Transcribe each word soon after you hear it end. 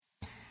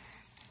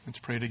Let's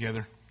pray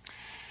together.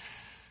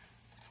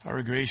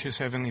 Our gracious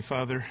Heavenly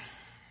Father,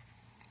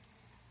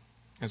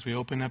 as we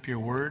open up your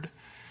word,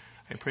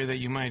 I pray that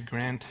you might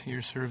grant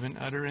your servant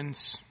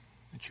utterance,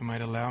 that you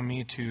might allow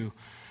me to,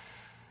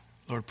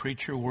 Lord,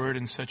 preach your word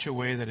in such a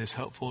way that is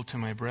helpful to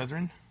my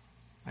brethren.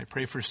 I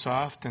pray for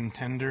soft and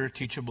tender,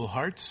 teachable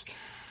hearts,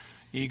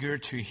 eager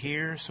to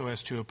hear so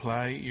as to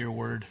apply your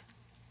word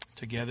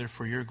together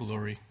for your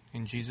glory.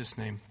 In Jesus'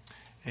 name,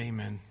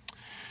 amen.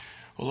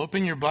 Well,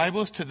 open your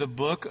Bibles to the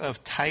book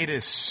of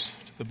Titus,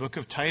 for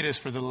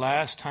the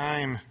last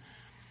time,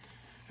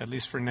 at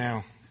least for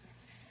now.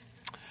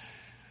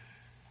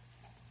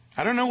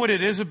 I don't know what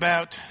it is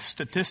about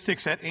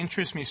statistics that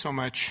interest me so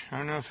much. I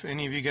don't know if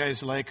any of you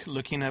guys like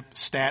looking up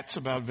stats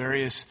about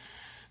various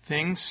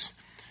things.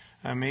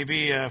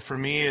 Maybe for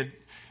me, it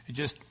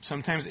just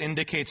sometimes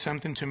indicates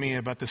something to me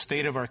about the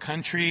state of our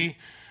country,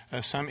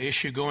 some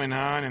issue going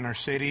on in our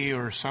city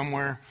or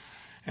somewhere.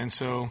 And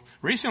so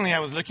recently I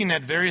was looking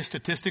at various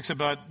statistics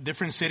about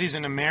different cities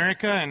in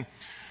America, and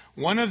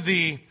one of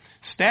the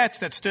stats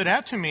that stood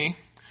out to me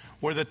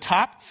were the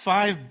top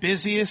 5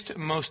 busiest,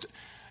 most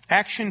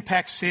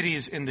action-packed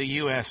cities in the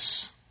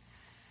U.S.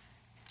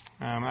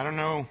 I don't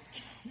know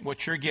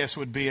what your guess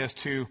would be as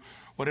to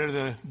what are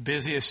the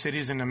busiest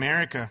cities in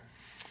America.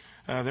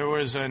 There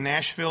was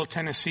Nashville,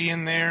 Tennessee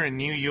in there, and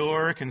New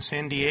York, and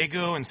San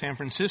Diego, and San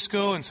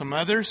Francisco, and some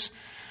others.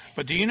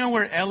 But do you know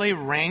where L.A.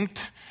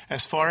 ranked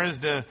as far as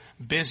the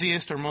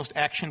busiest or most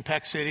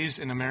action-packed cities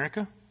in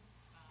America?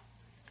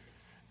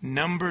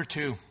 Number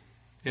 2.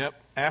 Yep,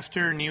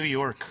 after New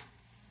York.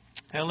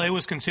 L.A.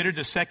 was considered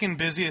the second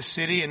busiest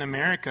city in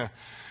America.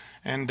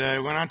 And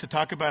went on to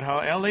talk about how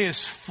L.A.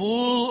 is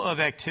full of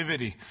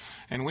activity.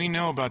 And we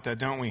know about that,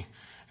 don't we,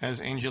 as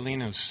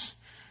Angelinos,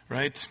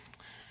 right?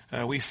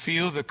 We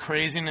feel the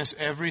craziness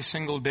every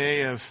single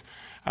day of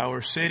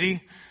our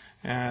city.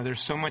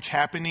 There's so much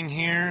happening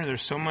here.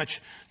 There's so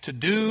much to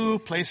do,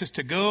 places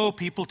to go,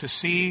 people to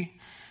see.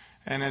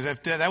 And as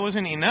if that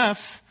wasn't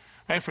enough,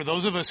 right, for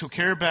those of us who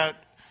care about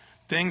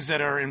things that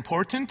are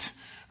important,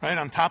 right,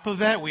 on top of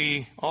that,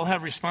 we all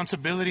have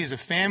responsibilities of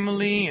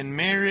family and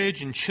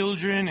marriage and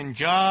children and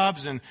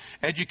jobs and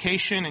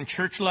education and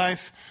church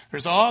life.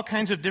 There's all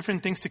kinds of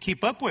different things to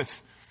keep up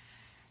with.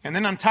 And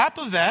then on top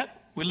of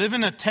that, we live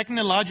in a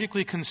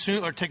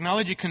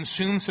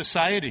technology-consumed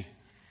society,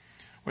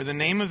 where the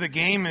name of the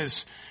game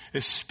is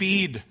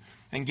speed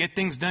and get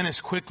things done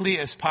as quickly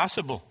as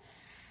possible.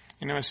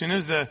 You know, as soon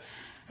as the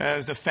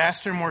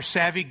faster, more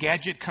savvy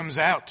gadget comes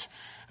out,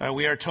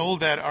 we are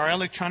told that our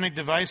electronic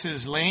device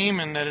is lame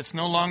and that it's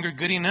no longer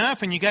good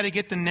enough, and you got to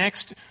get the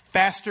next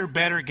faster,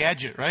 better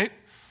gadget, right?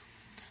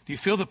 Do you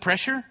feel the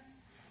pressure?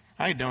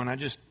 I don't. I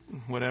just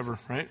whatever,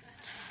 right?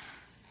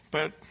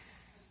 But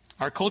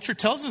our culture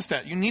tells us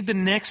that you need the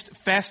next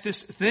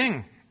fastest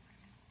thing.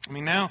 I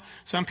mean, now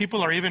some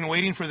people are even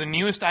waiting for the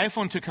newest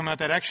iPhone to come out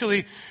that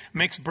actually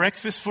makes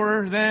breakfast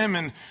for them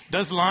and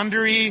does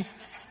laundry.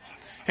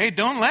 Hey,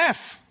 don't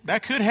laugh.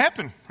 That could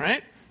happen,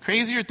 right?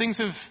 Crazier things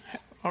have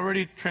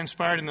already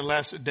transpired in the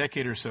last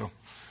decade or so,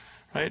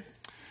 right?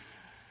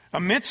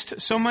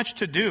 Amidst so much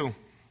to do,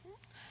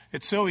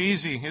 it's so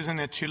easy, isn't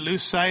it, to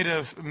lose sight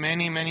of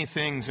many, many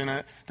things. And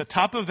at the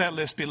top of that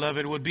list,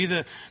 beloved, would be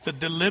the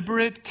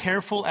deliberate,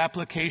 careful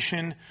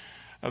application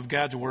of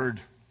God's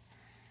Word.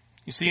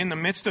 You see, in the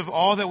midst of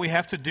all that we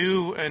have to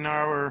do in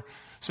our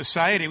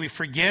society, we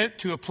forget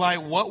to apply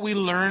what we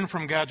learn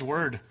from God's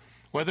Word.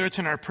 Whether it's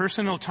in our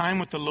personal time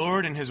with the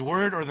Lord and His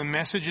Word or the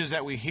messages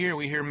that we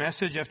hear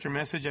message after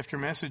message after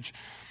message.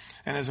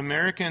 And as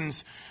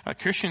Americans,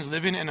 Christians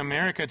living in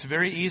America, it's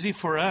very easy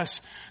for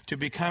us to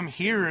become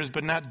hearers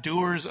but not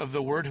doers of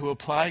the Word, who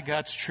apply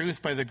God's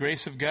truth by the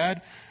grace of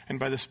God and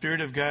by the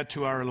Spirit of God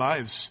to our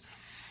lives.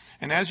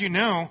 And as you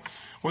know,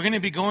 we're going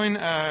to be going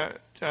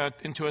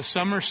into a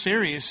summer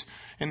series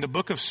in the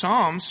book of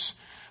Psalms,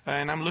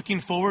 and I'm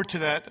looking forward to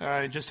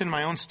that. Just in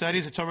my own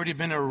studies, it's already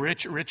been a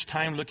rich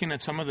time looking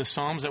at some of the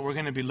Psalms that we're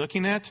going to be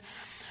looking at.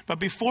 But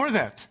before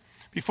that,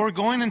 before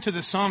going into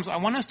the Psalms, I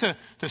want us to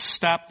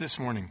stop this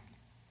morning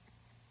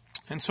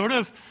and sort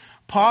of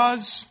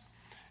pause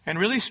and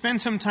really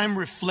spend some time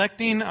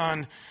reflecting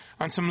on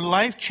some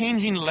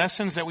life-changing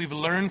lessons that we've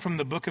learned from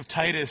the book of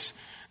Titus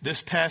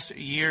this past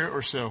year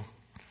or so.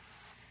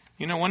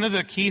 You know, one of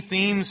the key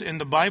themes in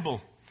the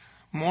Bible,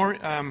 more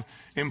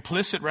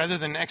implicit rather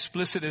than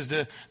explicit, is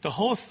the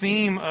whole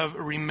theme of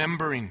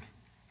remembering.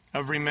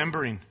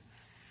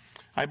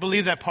 I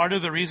believe that part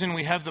of the reason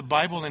we have the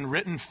Bible in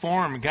written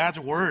form, God's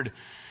Word,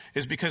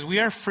 is because we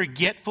are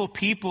forgetful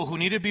people who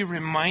need to be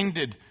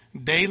reminded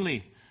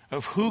daily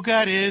of who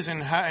God is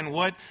and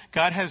what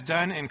God has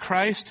done in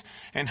Christ,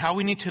 and how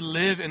we need to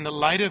live in the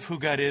light of who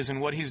God is and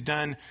what He's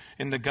done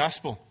in the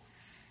gospel.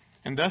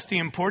 And thus the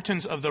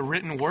importance of the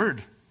written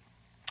Word.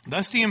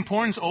 Thus the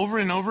importance over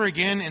and over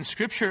again in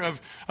Scripture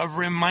of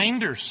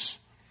reminders,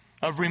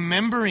 of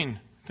remembering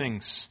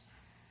things,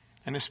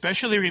 and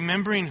especially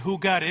remembering who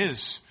God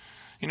is.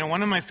 You know,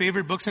 one of my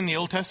favorite books in the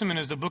Old Testament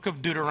is the book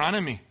of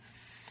Deuteronomy.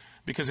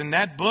 Because in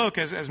that book,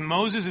 as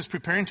Moses is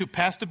preparing to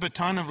pass the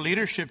baton of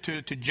leadership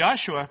to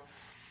Joshua,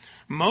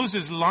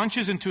 Moses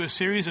launches into a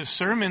series of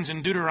sermons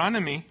in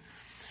Deuteronomy.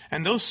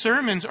 And those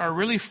sermons are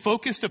really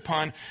focused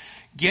upon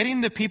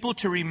getting the people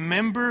to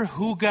remember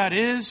who God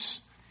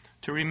is,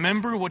 to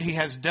remember what He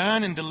has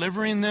done in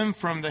delivering them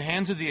from the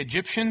hands of the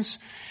Egyptians,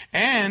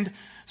 and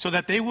so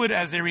that they would,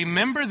 as they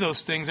remember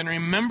those things and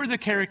remember the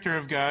character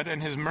of God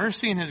and His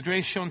mercy and His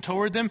grace shown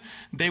toward them,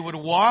 they would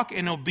walk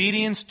in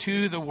obedience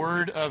to the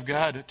Word of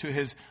God, to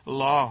His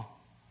law.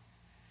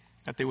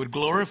 That they would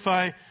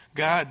glorify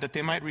God, that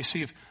they might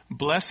receive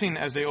blessing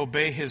as they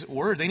obey His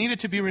Word. They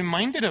needed to be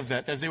reminded of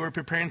that as they were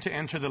preparing to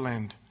enter the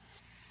land.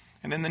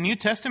 And in the New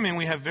Testament,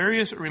 we have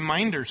various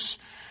reminders.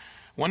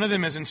 One of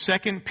them is in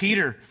 2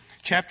 Peter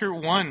chapter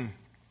 1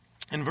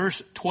 and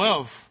verse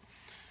 12.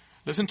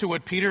 Listen to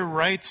what Peter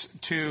writes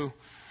to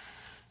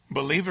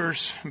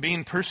believers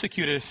being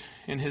persecuted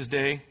in his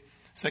day.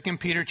 2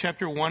 Peter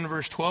chapter 1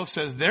 verse 12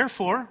 says,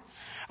 "Therefore,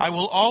 I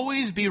will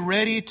always be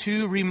ready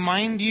to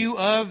remind you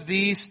of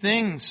these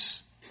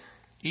things,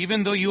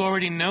 even though you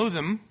already know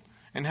them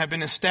and have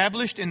been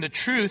established in the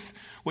truth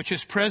which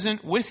is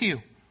present with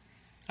you.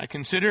 I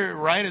consider it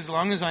right, as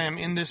long as I am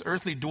in this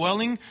earthly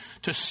dwelling,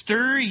 to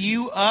stir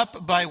you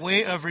up by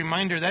way of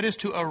reminder." That is,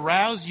 to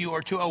arouse you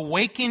or to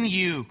awaken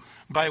you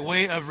by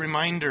way of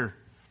reminder.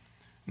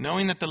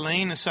 "Knowing that the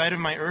laying aside of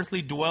my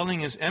earthly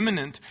dwelling is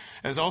imminent,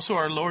 as also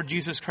our Lord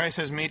Jesus Christ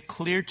has made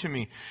clear to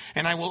me.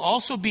 And I will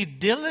also be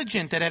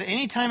diligent that at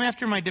any time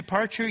after my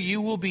departure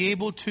you will be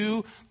able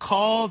to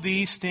call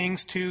these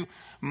things to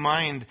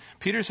mind."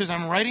 Peter says,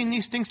 I'm writing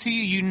these things to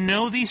you. You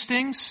know these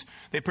things.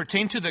 They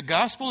pertain to the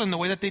gospel and the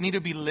way that they need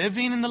to be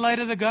living in the light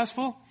of the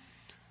gospel.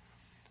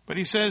 But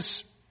he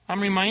says,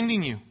 I'm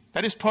reminding you.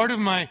 That is part of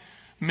my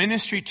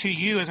ministry to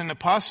you as an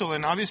apostle,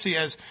 and obviously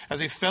as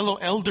a fellow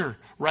elder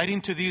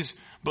writing to these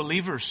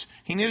believers.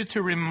 He needed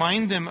to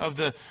remind them of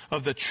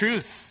the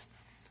truth,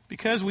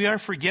 because we are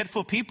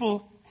forgetful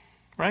people,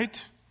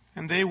 right?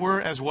 And they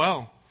were as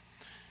well.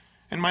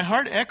 And my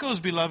heart echoes,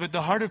 beloved,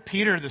 the heart of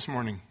Peter this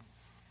morning,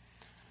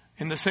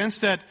 in the sense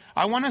that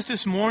I want us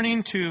this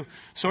morning to,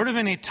 sort of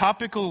in a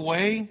topical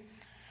way,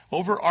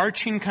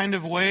 overarching kind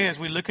of way, as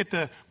we look at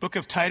the book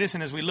of Titus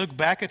and as we look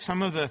back at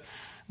some of the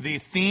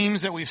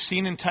themes that we've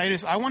seen in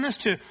Titus, I want us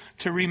to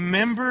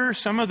remember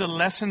some of the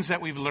lessons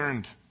that we've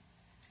learned,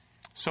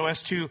 so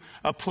as to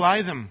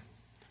apply them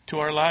to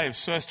our lives,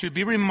 so as to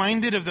be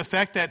reminded of the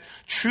fact that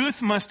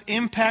truth must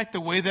impact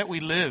the way that we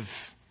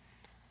live.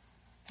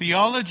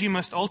 Theology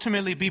must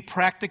ultimately be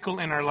practical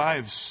in our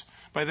lives,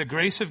 by the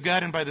grace of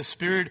God and by the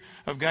Spirit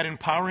of God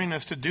empowering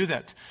us to do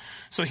that.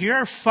 So here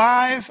are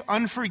 5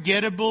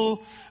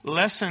 unforgettable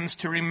lessons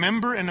to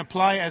remember and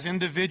apply as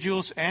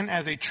individuals and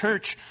as a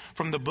church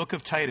from the book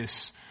of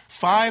Titus.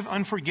 5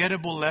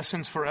 unforgettable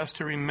lessons for us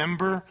to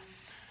remember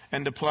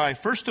and apply.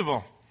 First of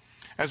all,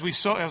 as we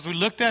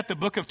looked at the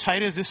book of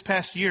Titus this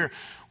past year,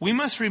 we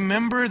must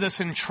remember the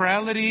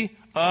centrality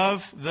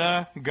of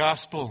the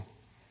gospel.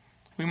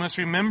 We must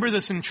remember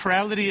the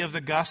centrality of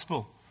the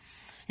gospel.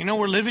 You know,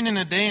 we're living in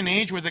a day and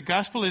age where the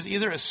gospel is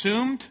either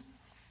assumed,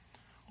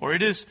 or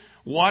it is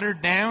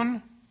watered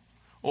down,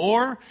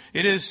 or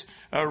it is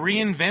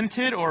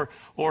reinvented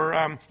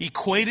or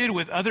equated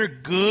with other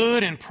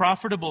good and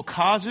profitable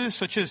causes,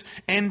 such as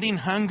ending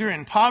hunger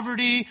and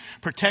poverty,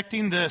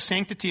 protecting the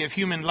sanctity of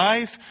human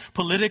life,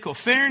 political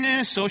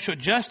fairness, social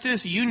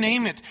justice, you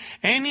name it.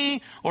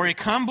 Any or a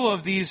combo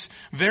of these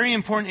very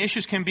important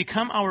issues can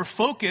become our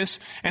focus,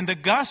 and the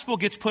gospel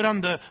gets put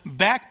on the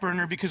back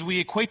burner because we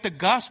equate the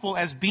gospel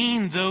as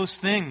being those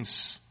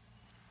things.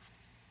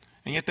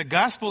 And yet the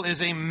gospel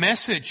is a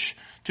message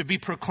to be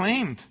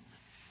proclaimed.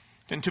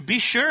 And to be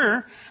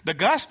sure, the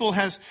gospel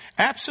has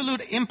absolute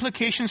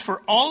implications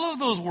for all of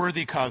those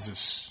worthy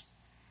causes.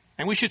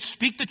 And we should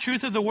speak the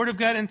truth of the Word of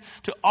God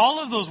into all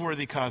of those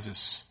worthy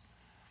causes.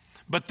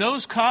 But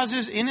those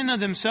causes in and of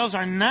themselves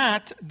are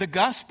not the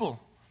gospel.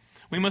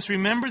 We must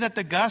remember that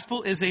the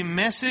gospel is a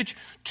message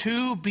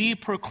to be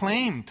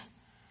proclaimed.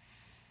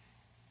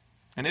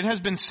 And it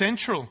has been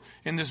central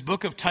in this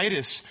book of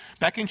Titus.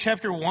 Back in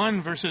chapter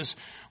 1, verses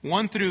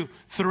 1 through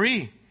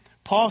 3,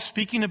 Paul,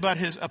 speaking about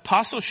his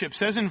apostleship,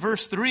 says in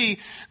verse 3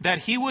 that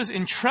he was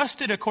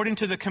entrusted, according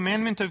to the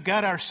commandment of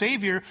God our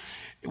Savior,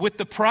 with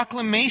the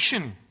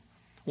proclamation.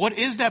 What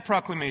is that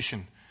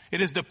proclamation?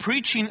 It is the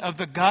preaching of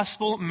the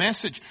gospel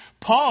message.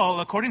 Paul,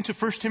 according to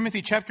 1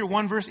 Timothy chapter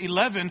 1, verse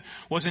 11,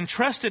 was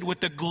entrusted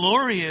with the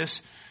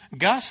glorious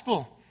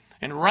gospel.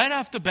 And right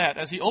off the bat,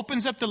 as he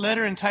opens up the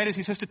letter in Titus,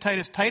 he says to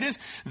Titus, Titus,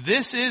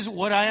 this is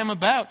what I am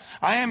about.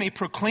 I am a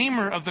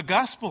proclaimer of the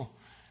gospel.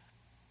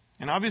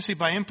 And obviously,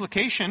 by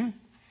implication,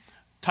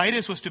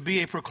 Titus was to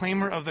be a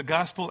proclaimer of the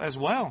gospel as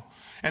well.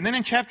 And then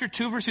in chapter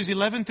 2, verses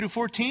 11 through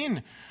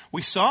 14,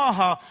 we saw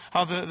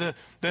how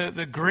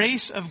the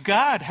grace of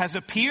God has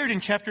appeared in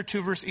chapter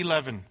 2, verse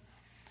 11.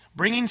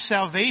 bringing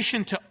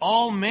salvation to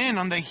all men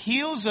on the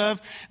heels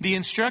of the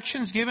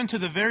instructions given to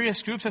the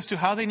various groups as to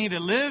how they need to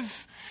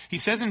live. He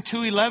says in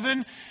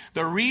 2:11,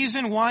 the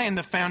reason why and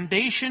the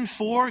foundation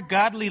for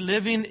godly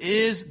living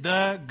is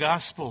the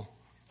gospel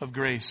of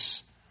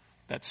grace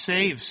that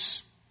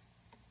saves.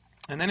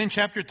 And then in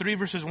chapter 3,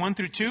 verses 1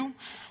 through 2,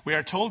 we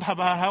are told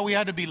about how we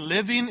ought to be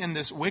living in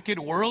this wicked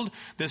world,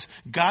 this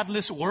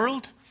godless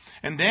world.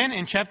 And then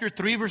in chapter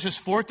 3, verses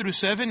 4 through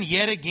 7,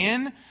 yet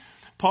again,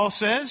 Paul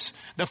says,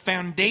 the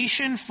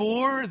foundation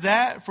for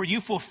that, for you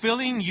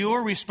fulfilling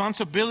your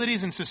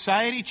responsibilities in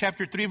society,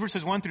 chapter 3,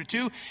 verses 1 through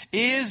 2,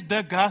 is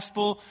the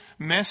gospel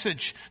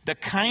message. The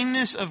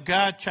kindness of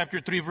God, chapter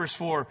 3, verse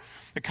 4.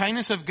 The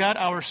kindness of God,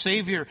 our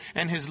Savior,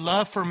 and His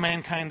love for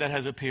mankind that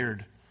has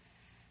appeared.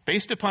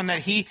 Based upon that,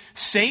 He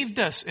saved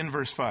us in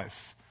verse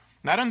 5.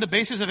 Not on the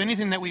basis of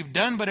anything that we've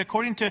done, but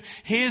according to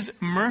His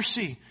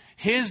mercy,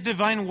 His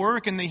divine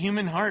work in the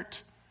human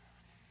heart.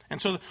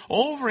 And so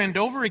over and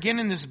over again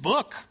in this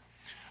book,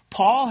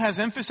 Paul has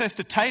emphasized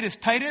to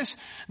Titus,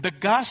 the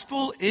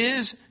gospel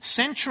is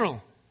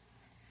central.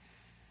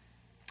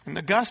 And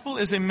the gospel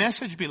is a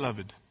message,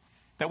 beloved,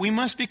 that we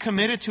must be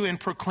committed to and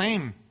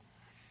proclaim.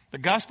 The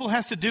gospel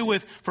has to do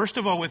with, first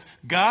of all, with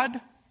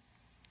God,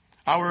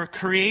 our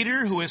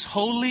Creator who is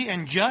holy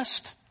and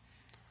just,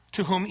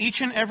 to whom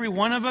each and every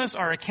one of us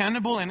are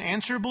accountable and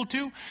answerable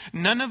to.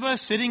 None of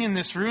us sitting in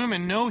this room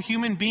and no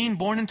human being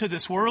born into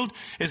this world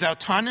is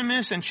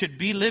autonomous and should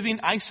be living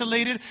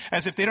isolated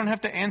as if they don't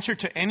have to answer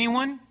to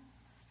anyone.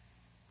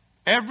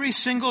 Every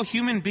single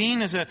human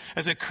being as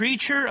a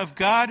creature of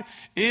God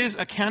is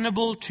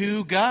accountable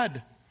to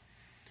God.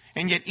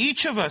 And yet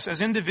each of us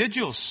as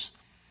individuals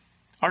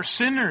are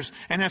sinners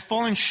and have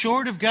fallen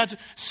short of God's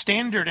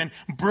standard and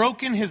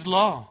broken His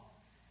law.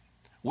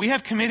 We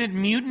have committed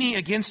mutiny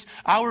against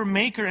our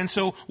Maker. And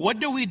so what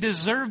do we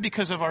deserve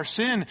because of our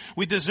sin?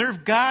 We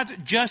deserve God's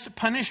just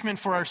punishment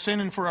for our sin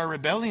and for our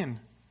rebellion.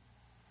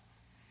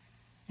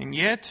 And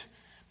yet,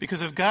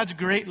 because of God's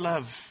great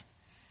love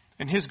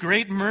and His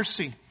great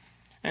mercy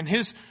and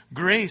His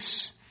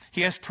grace,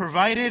 He has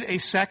provided a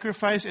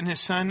sacrifice in His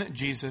Son,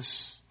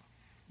 Jesus,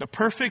 the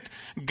perfect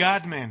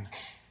God-man,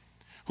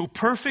 who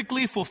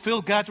perfectly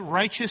fulfilled God's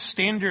righteous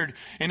standard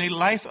in a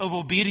life of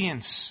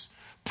obedience.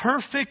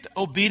 Perfect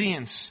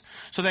obedience.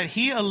 So that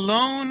He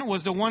alone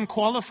was the one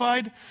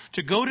qualified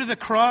to go to the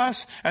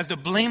cross as the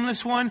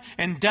blameless one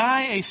and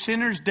die a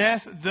sinner's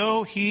death,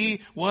 though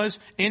He was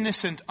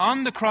innocent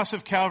on the cross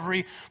of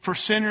Calvary for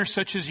sinners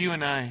such as you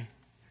and I.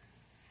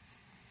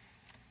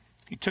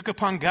 He took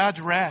upon God's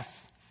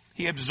wrath.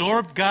 He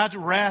absorbed God's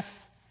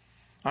wrath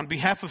on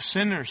behalf of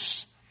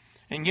sinners.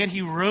 And yet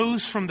He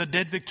rose from the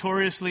dead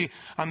victoriously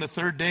on the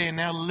third day and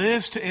now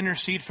lives to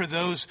intercede for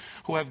those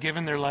who have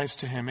given their lives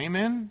to Him.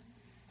 Amen?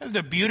 That's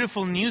the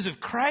beautiful news of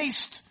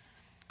Christ.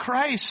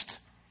 Christ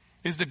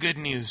is the good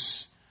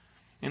news.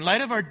 In light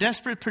of our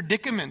desperate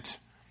predicament,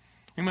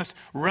 we must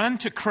run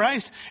to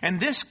Christ. And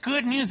this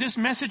good news, this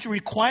message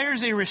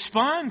requires a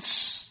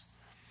response.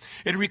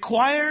 It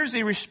requires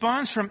a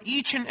response from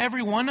each and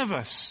every one of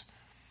us.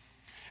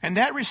 And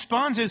that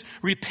response is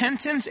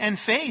repentance and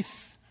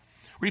faith.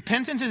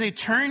 Repentance is a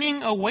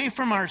turning away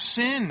from our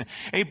sin,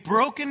 a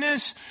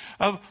brokenness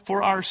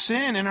for our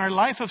sin and our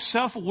life of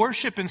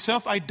self-worship and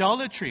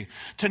self-idolatry,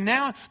 to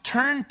now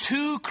turn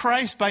to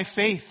Christ by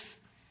faith,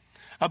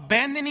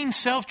 abandoning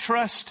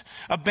self-trust,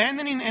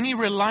 abandoning any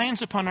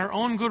reliance upon our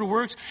own good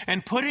works,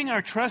 and putting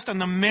our trust on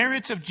the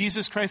merits of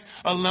Jesus Christ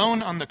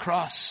alone on the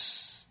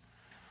cross.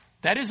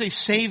 That is a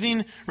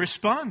saving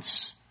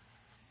response.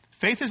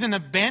 Faith is an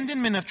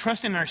abandonment of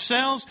trust in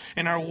ourselves,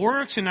 in our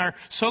works, in our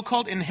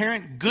so-called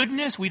inherent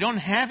goodness. We don't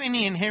have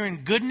any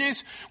inherent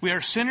goodness. We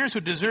are sinners who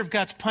deserve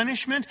God's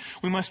punishment.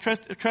 We must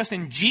trust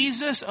in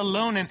Jesus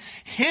alone and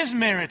His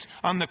merits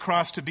on the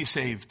cross to be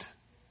saved.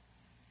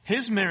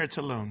 His merits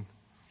alone.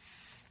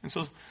 And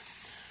so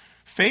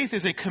faith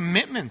is a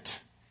commitment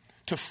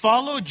to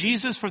follow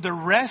Jesus for the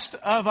rest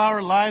of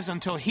our lives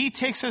until He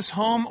takes us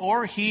home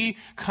or He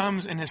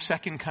comes in His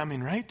second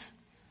coming, right?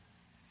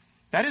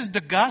 That is the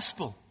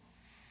gospel.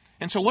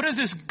 And so what does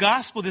this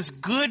gospel, this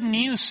good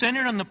news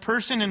centered on the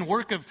person and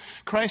work of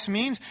Christ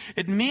means?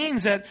 It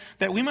means that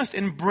we must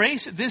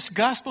embrace this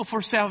gospel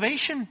for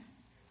salvation.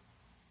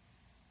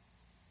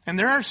 And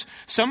there are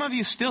some of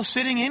you still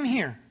sitting in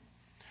here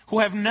who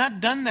have not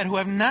done that, who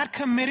have not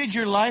committed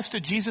your lives to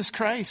Jesus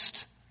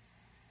Christ.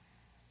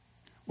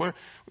 Where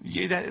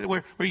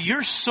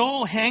your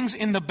soul hangs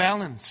in the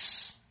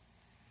balance.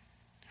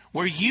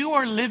 Where you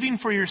are living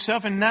for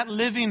yourself and not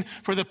living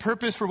for the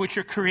purpose for which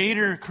your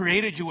Creator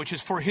created you, which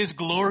is for His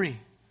glory.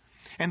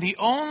 And the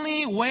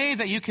only way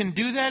that you can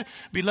do that,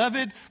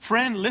 beloved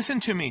friend, listen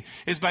to me,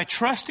 is by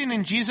trusting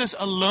in Jesus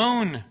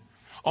alone.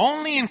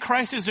 Only in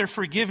Christ is there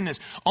forgiveness.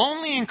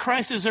 Only in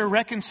Christ is there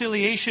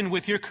reconciliation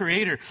with your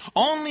Creator.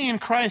 Only in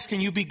Christ can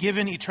you be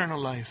given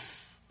eternal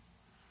life.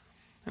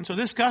 And so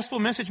this gospel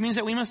message means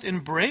that we must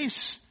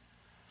embrace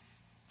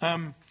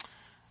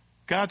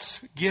God's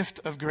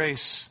gift of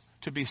grace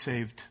to be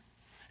saved.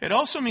 It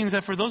also means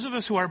that for those of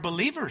us who are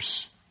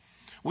believers,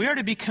 We are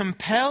to be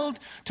compelled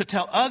to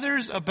tell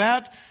others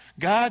about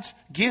God's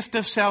gift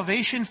of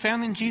salvation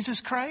found in Jesus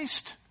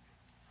Christ.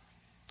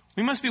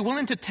 We must be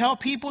willing to tell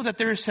people that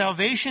there is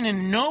salvation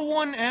in no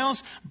one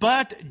else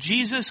but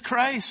Jesus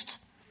Christ.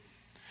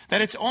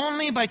 That it's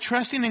only by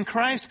trusting in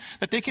Christ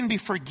that they can be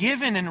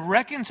forgiven and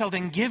reconciled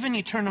and given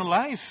eternal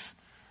life.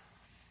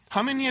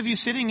 How many of you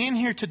sitting in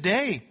here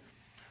today,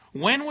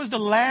 when was the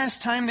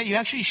last time that you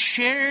actually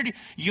shared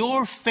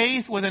your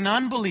faith with an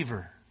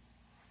unbeliever?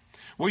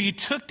 Where you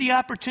took the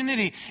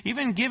opportunity,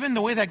 even given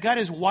the way that God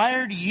has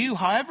wired you,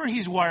 however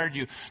He's wired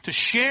you, to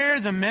share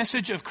the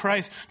message of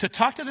Christ, to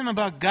talk to them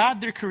about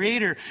God, their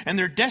Creator, and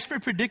their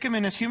desperate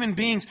predicament as human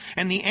beings,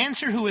 and the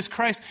answer who is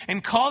Christ,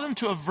 and call them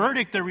to a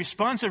verdict, the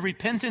response of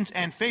repentance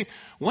and faith.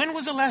 When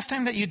was the last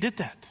time that you did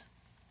that?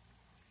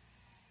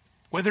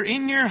 Whether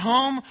in your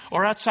home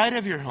or outside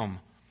of your home,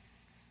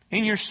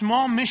 in your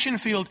small mission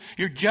field,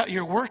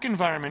 your work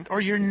environment, or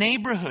your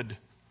neighborhood,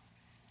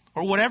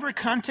 or whatever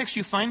context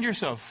you find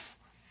yourself.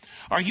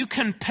 Are you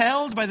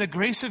compelled by the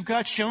grace of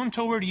God shown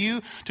toward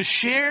you to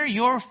share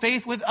your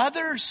faith with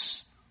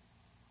others?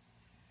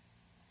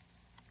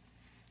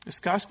 This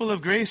gospel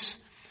of grace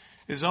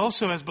is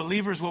also, as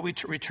believers, what we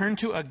return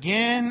to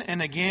again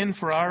and again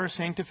for our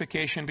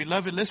sanctification.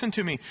 Beloved, listen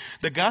to me.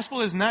 The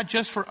gospel is not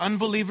just for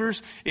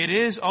unbelievers. It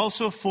is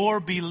also for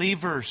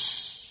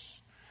believers.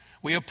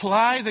 We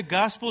apply the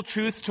gospel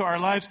truth to our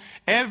lives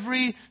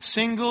every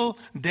single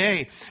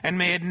day. And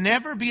may it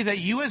never be that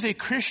you as a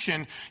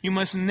Christian, you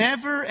must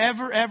never,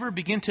 ever, ever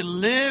begin to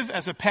live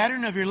as a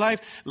pattern of your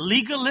life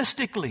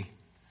legalistically.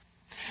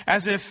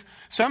 As if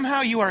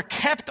somehow you are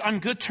kept on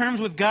good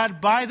terms with God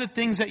by the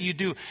things that you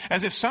do.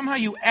 As if somehow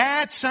you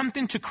add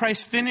something to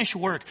Christ's finished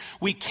work.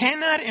 We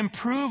cannot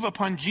improve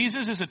upon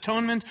Jesus'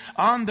 atonement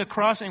on the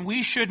cross, and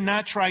we should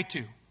not try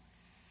to.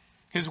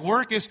 His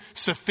work is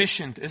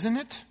sufficient, isn't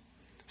it?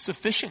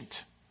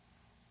 Sufficient.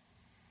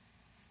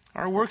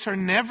 Our works are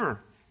never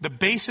the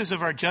basis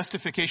of our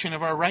justification,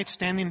 of our right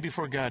standing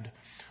before God.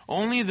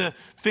 Only the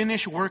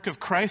finished work of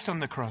Christ on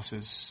the cross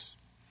is.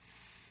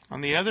 On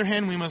the other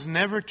hand, we must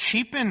never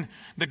cheapen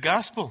the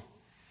gospel.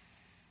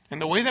 And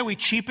the way that we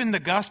cheapen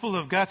the gospel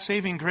of God's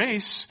saving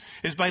grace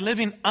is by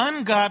living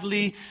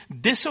ungodly,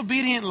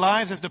 disobedient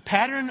lives as the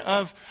pattern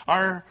of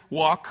our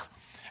walk,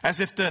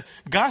 as if the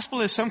gospel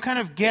is some kind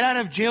of get out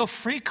of jail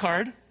free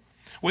card,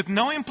 with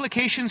no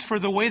implications for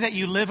the way that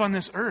you live on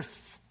this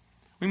earth.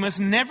 We must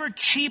never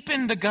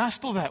cheapen the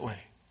gospel that way.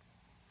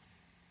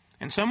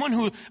 And someone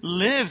who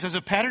lives as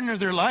a pattern of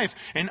their life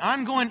in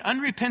ongoing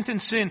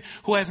unrepentant sin,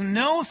 who has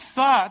no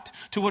thought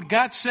to what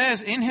God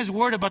says in His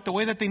Word about the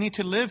way that they need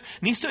to live,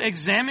 needs to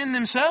examine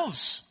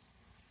themselves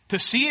to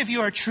see if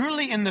you are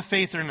truly in the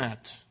faith or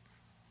not.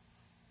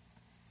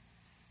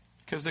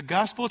 Because the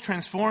gospel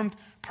transformed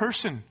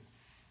person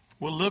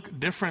will look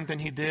different than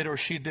he did or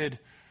she did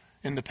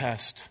in the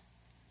past.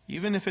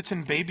 Even if it's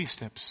in baby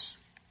steps.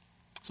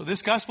 So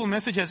this gospel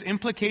message has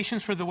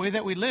implications for the way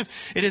that we live.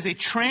 It is a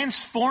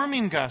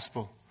transforming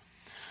gospel.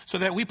 So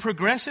that we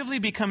progressively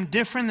become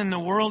different than the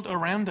world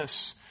around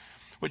us.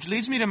 Which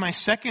leads me to my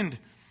second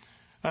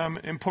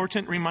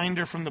important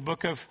reminder from the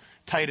book of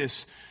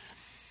Titus.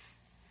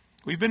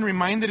 We've been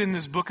reminded in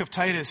this book of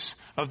Titus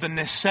of the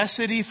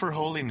necessity for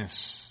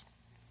holiness.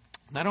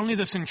 Not only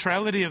the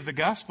centrality of the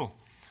gospel,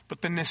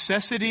 but the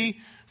necessity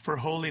for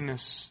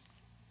holiness.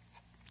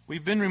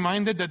 We've been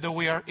reminded that though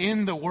we are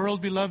in the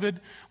world, beloved,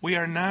 we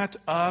are not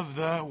of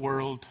the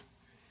world.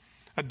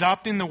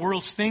 Adopting the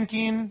world's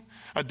thinking,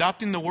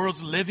 adopting the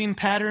world's living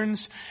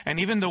patterns, and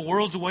even the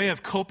world's way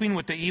of coping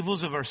with the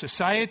evils of our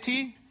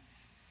society.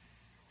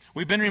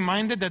 We've been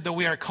reminded that though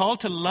we are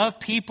called to love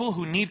people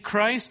who need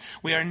Christ,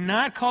 we are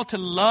not called to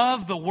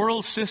love the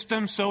world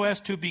system so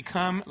as to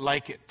become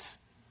like it.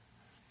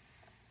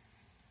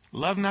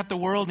 Love not the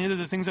world, neither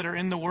the things that are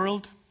in the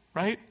world,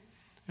 right?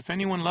 If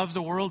anyone loves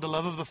the world, the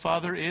love of the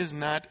Father is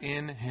not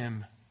in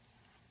him.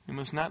 We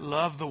must not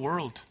love the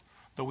world,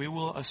 though we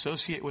will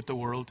associate with the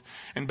world.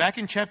 And back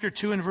in chapter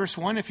 2 and verse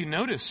 1, if you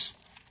notice,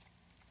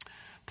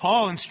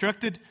 Paul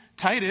instructed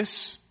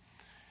Titus,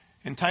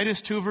 in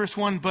Titus 2 verse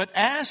 1, but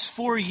as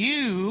for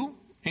you,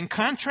 in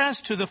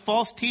contrast to the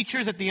false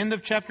teachers at the end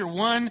of chapter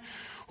 1,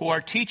 who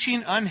are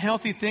teaching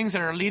unhealthy things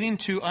that are leading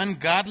to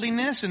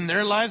ungodliness in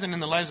their lives and in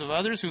the lives of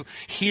others who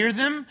hear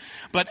them,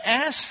 but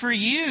as for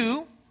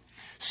you,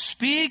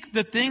 speak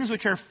the things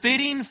which are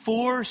fitting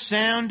for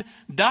sound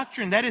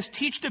doctrine. That is,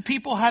 teach the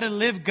people how to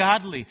live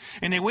godly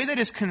in a way that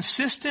is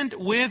consistent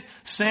with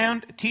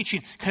sound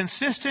teaching,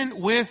 consistent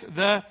with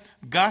the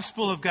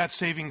gospel of God's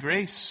saving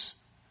grace.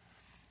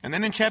 And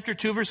then in chapter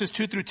 2, verses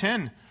 2 through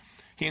 10,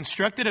 he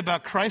instructed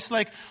about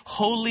Christ-like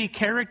holy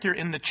character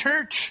in the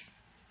church.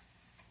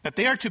 That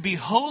they are to be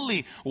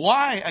holy.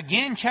 Why?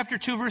 Again, chapter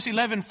 2, verse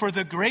 11. For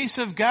the grace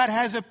of God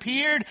has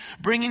appeared,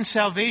 bringing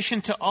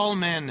salvation to all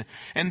men.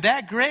 And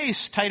that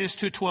grace, Titus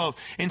 2:12,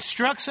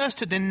 instructs us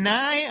to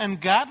deny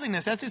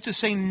ungodliness. That is to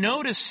say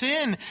no to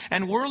sin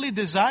and worldly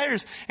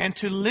desires, and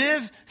to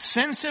live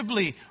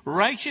sensibly,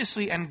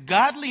 righteously, and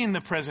godly in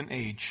the present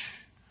age.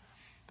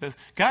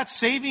 God's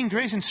saving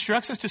grace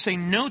instructs us to say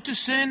no to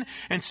sin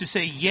and to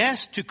say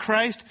yes to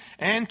Christ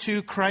and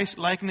to Christ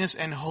likeness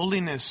and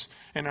holiness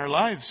in our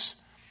lives.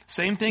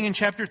 Same thing in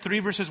chapter 3,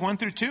 verses 1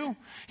 through 2.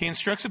 He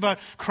instructs about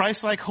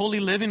Christ-like holy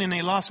living in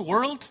a lost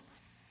world.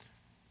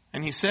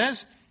 And he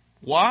says,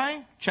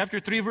 why? Chapter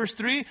 3, verse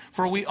 3,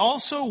 for we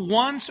also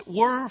once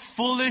were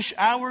foolish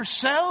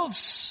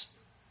ourselves.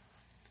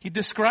 He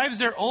describes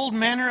their old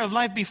manner of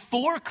life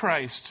before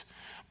Christ.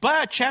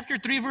 But, chapter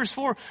 3, verse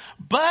 4,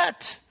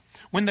 but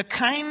when the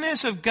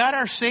kindness of God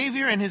our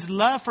Savior and His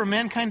love for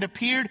mankind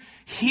appeared,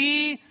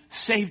 He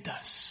saved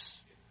us.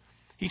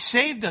 He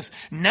saved us,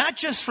 not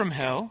just from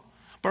hell,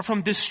 but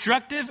from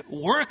destructive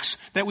works,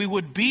 that we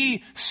would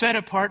be set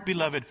apart,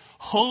 beloved,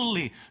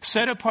 holy,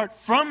 set apart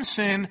from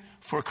sin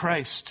for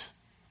Christ,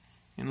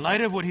 in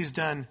light of what He's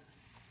done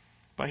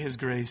by His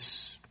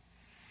grace.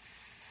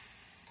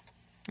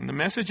 And the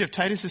message of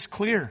Titus is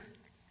clear.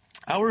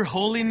 Our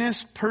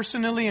holiness,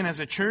 personally and as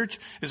a church,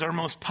 is our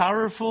most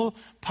powerful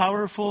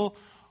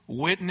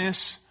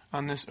witness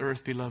on this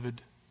earth,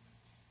 beloved.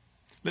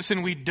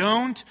 Listen, we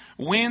don't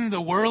win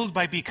the world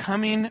by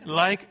becoming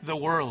like the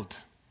world.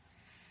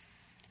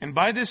 And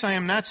by this, I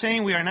am not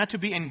saying we are not to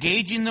be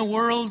engaging the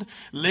world,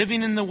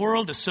 living in the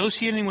world,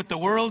 associating with the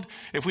world.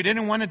 If we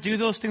didn't want to do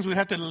those things, we'd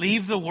have to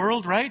leave the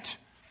world, right?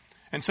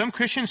 And some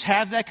Christians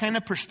have that kind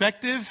of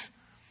perspective.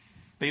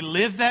 They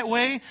live that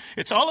way.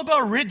 It's all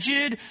about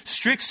rigid,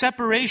 strict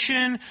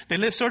separation. They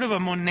live sort of a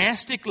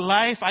monastic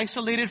life,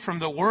 isolated from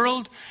the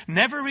world,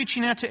 never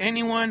reaching out to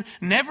anyone,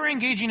 never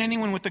engaging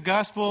anyone with the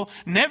gospel,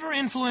 never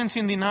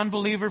influencing the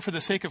non-believer for the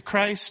sake of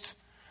Christ.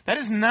 That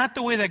is not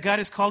the way that God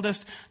has called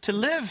us to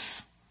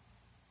live.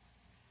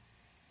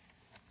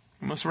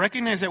 We must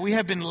recognize that we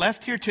have been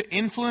left here to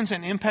influence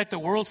and impact the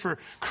world for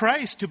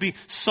Christ, to be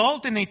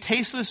salt in a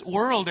tasteless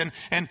world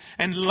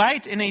and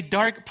light in a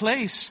dark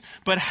place.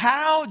 But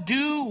how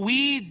do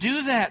we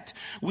do that?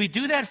 We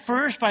do that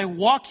first by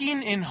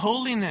walking in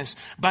holiness,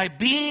 by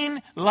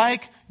being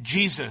like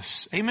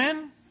Jesus.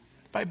 Amen?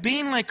 By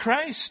being like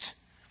Christ.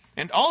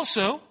 And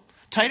also,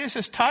 Titus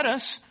has taught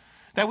us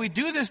that we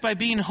do this by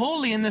being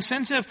holy in the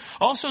sense of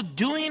also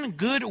doing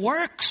good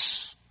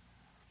works.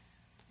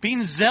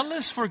 Being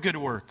zealous for good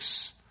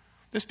works.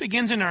 This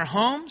begins in our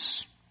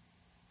homes.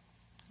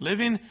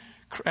 Living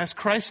as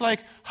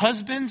Christ-like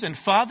husbands and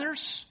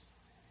fathers.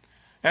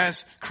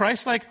 As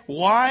Christ-like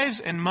wives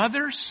and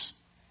mothers.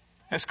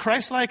 As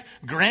Christ-like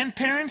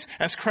grandparents.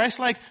 As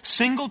Christ-like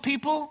single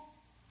people.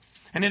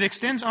 And it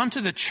extends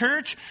onto the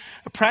church,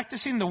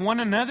 practicing the one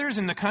another's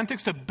in the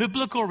context of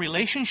biblical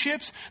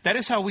relationships. That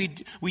is how we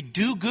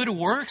do good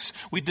works.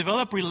 We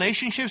develop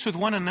relationships with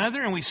one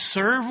another and we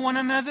serve one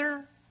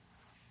another.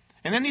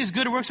 And then these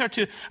good works are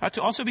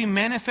to also be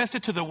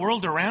manifested to the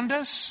world around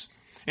us.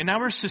 In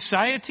our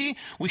society,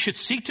 we should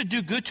seek to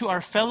do good to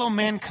our fellow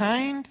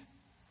mankind.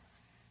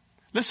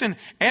 Listen,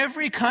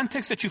 every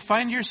context that you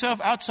find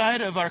yourself outside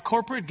of our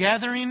corporate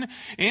gathering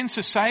in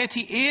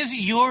society is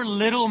your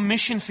little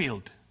mission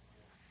field.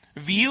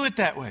 View it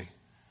that way.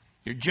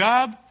 Your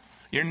job,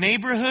 your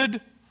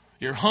neighborhood,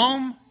 your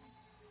home,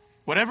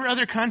 whatever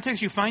other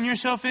context you find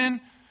yourself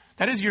in,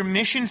 that is your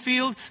mission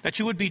field, that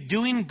you would be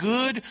doing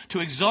good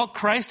to exalt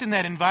Christ in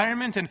that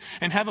environment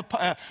and have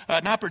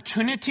an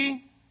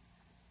opportunity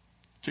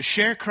to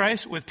share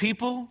Christ with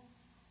people.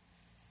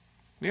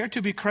 We are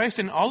to be Christ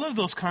in all of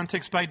those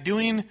contexts by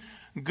doing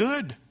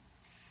good.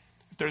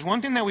 If there's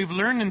one thing that we've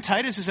learned in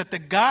Titus is that the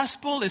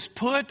gospel is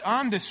put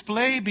on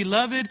display,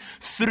 beloved,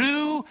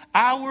 through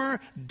our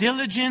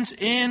diligence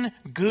in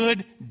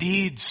good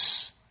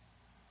deeds.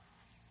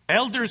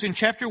 Elders in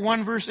chapter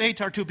 1 verse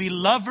 8 are to be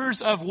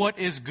lovers of what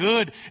is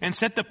good and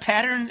set the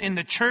pattern in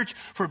the church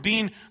for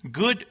being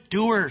good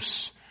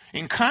doers.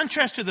 In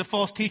contrast to the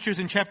false teachers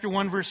in chapter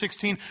 1 verse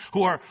 16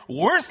 who are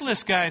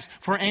worthless guys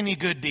for any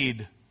good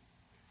deed.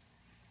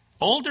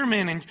 Older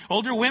women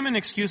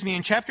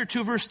in chapter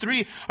 2 verse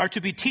 3 are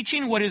to be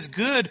teaching what is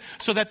good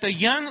so that the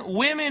young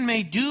women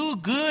may do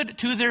good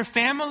to their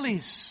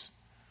families.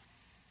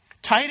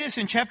 Titus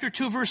in chapter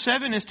 2 verse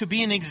 7 is to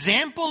be an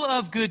example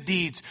of good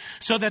deeds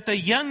so that the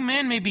young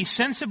men may be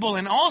sensible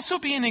and also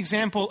be an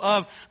example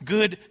of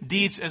good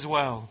deeds as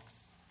well.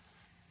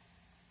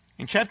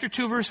 In chapter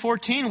 2 verse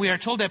 14 we are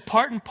told that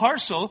part and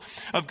parcel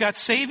of God's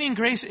saving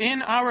grace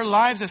in our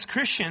lives as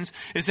Christians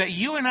is that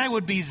you and I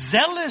would be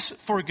zealous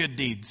for good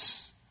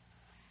deeds.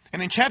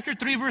 And in chapter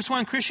 3 verse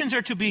 1 Christians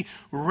are to be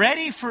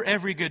ready for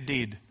every good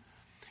deed.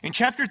 In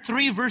chapter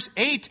 3 verse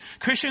 8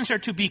 Christians are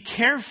to be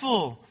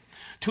careful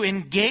to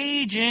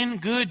engage in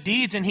good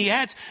deeds. And he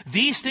adds,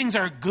 these things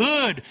are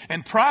good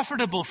and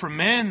profitable for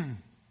men.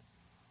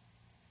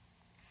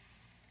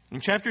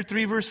 In chapter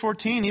 3, verse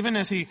 14, even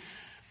as he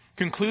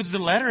concludes the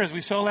letter, as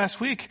we saw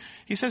last week,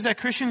 he says that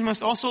Christians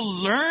must also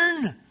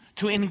learn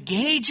to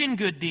engage in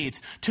good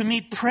deeds, to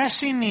meet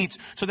pressing needs,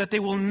 so that they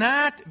will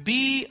not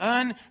be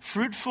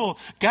unfruitful.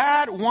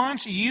 God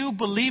wants you,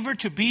 believer,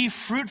 to be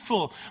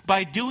fruitful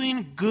by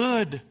doing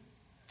good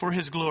for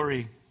His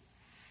glory.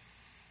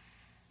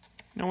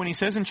 You know, when he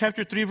says in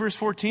chapter 3, verse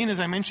 14,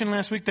 as I mentioned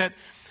last week, that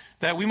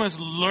that we must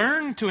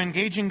learn to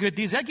engage in good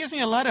deeds. That gives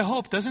me a lot of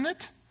hope, doesn't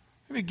it?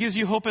 It gives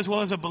you hope as well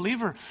as a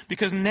believer.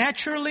 Because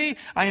naturally,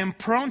 I am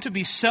prone to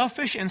be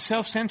selfish and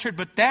self-centered.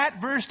 But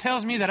that verse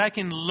tells me that I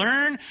can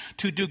learn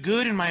to do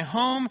good in my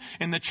home,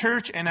 in the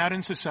church, and out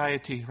in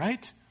society.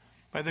 Right?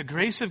 By the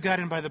grace of God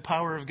and by the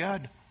power of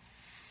God.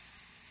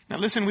 Now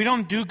listen, we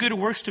don't do good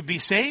works to be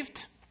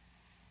saved.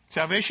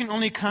 Salvation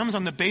only comes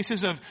on the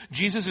basis of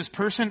Jesus'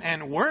 person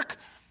and work.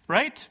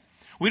 Right?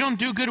 We don't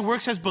do good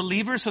works as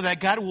believers so that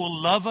God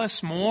will love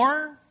us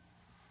more.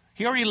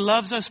 He already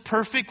loves us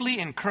perfectly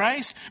in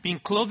Christ, being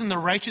clothed in the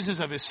righteousness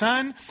of His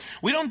Son.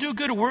 We don't do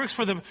good works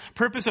for the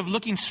purpose of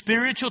looking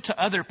spiritual to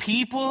other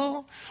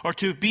people or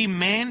to be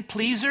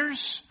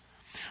man-pleasers.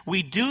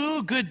 We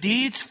do good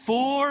deeds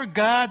for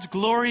God's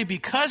glory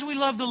because we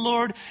love the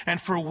Lord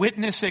and for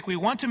witness sake. We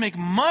want to make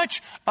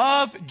much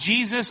of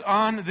Jesus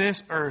on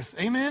this earth.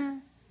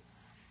 Amen?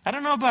 I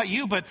don't know about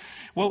you, but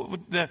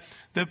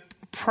the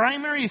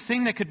primary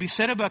thing that could be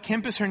said about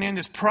Kempis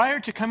Hernandez prior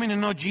to coming to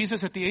know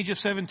Jesus at the age of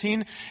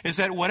 17 is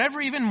that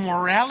whatever even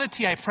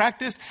morality I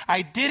practiced,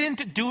 I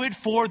didn't do it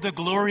for the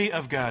glory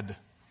of God.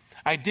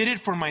 I did it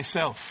for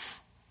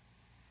myself.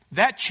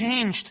 That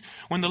changed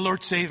when the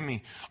Lord saved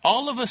me.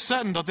 All of a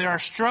sudden, though there are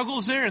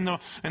struggles there, and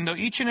though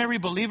each and every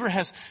believer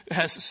has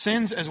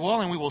sins as well,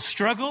 and we will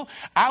struggle,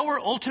 our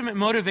ultimate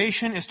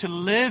motivation is to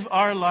live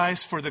our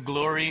lives for the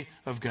glory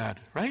of God,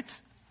 right?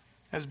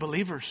 As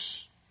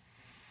believers.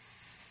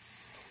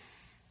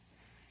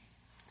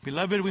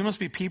 Beloved, we must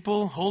be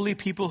people, holy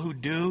people who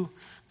do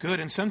good.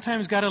 And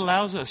sometimes God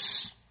allows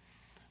us,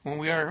 when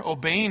we are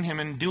obeying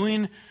Him and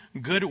doing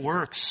good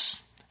works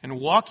and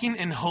walking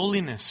in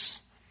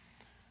holiness,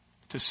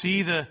 to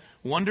see the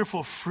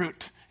wonderful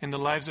fruit in the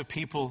lives of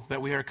people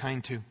that we are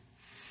kind to.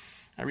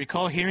 I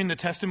recall hearing the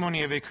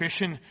testimony of a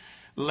Christian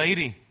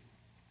lady,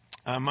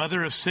 a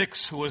mother of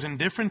 6, who was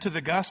indifferent to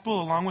the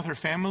gospel along with her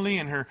family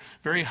and her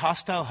very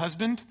hostile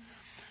husband.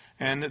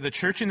 And the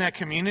church in that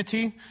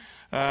community,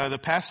 the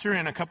pastor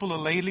and a couple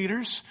of lay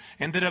leaders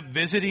ended up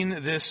visiting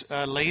this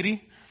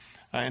lady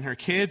and her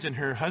kids and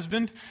her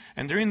husband.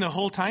 And during the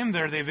whole time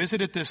there, they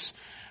visited this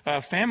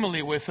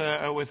family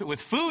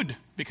with food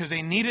because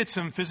they needed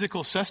some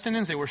physical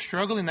sustenance. They were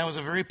struggling. That was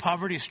a very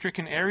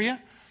poverty-stricken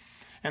area.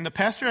 And the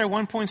pastor at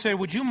one point said,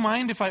 "Would you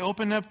mind if I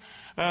open up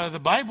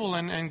the Bible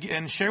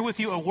and share with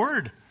you a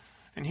word?"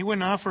 And he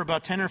went off for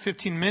about 10 or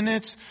 15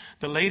 minutes.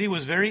 The lady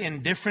was very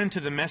indifferent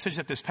to the message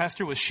that this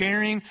pastor was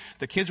sharing.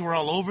 The kids were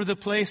all over the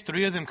place,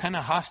 3 of them kind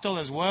of hostile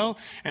as well.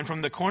 And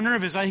from the corner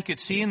of his eye, he could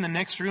see in the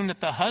next room that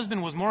the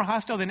husband was more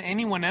hostile than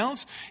anyone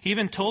else. He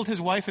even told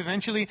his wife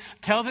eventually,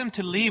 "Tell them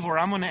to leave or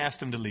I'm going to ask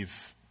them to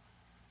leave."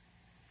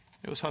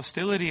 There was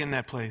hostility in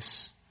that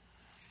place.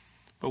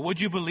 But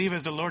would you believe,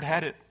 as the Lord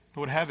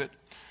would have it,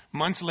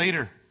 months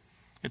later,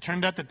 it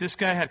turned out that this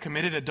guy had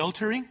committed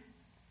adultery.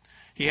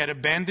 He had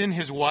abandoned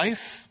his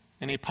wife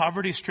in a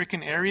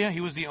poverty-stricken area. He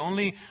was the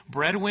only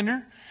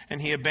breadwinner, and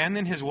he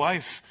abandoned his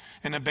wife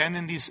and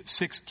abandoned these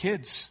 6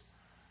 kids.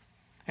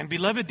 And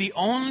beloved, the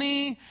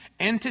only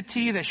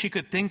entity that she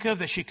could think of,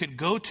 that she could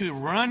go to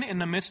run in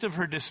the midst of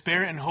her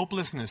despair and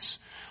hopelessness,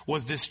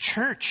 was this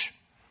church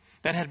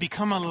that had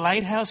become a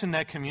lighthouse in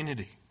that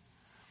community.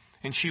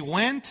 And she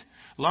went.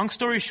 Long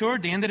story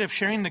short, they ended up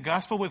sharing the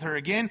gospel with her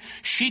again.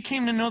 She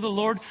came to know the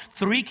Lord.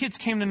 3 kids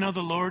came to know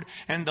the Lord.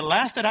 And the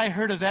last that I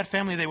heard of that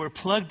family, they were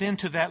plugged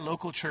into that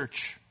local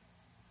church.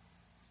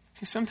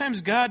 See,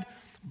 sometimes God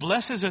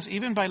blesses us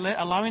even by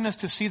allowing us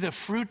to see the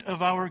fruit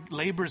of our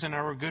labors and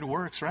our good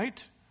works,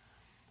 right?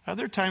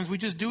 Other times we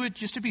just do it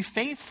just to be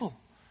faithful.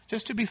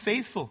 Just to be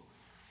faithful.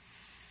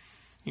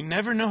 You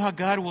never know how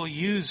God will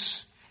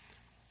use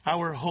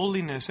our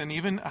holiness and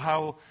even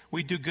how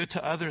we do good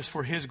to others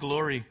for His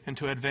glory and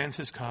to advance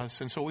His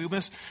cause. And so we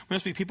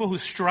must be people who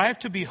strive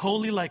to be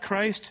holy like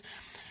Christ,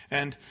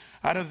 and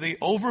out of the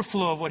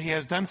overflow of what He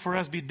has done for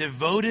us, be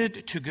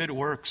devoted to good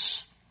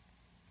works.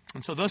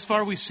 And so thus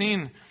far we've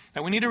seen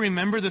that we need to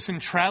remember the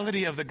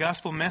centrality of the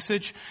gospel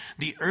message,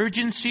 the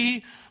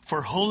urgency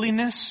for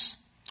holiness,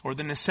 or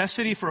the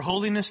necessity for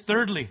holiness.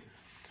 Thirdly,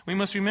 we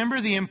must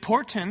remember the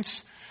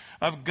importance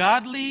of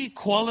godly,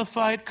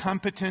 qualified,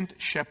 competent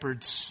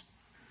shepherds.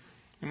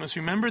 We must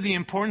remember the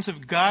importance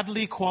of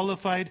godly,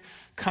 qualified,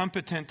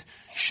 competent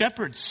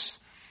shepherds.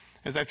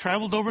 As I've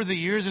traveled over the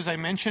years, as I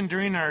mentioned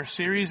during our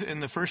series in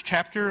the first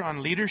chapter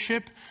on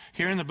leadership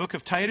here in the book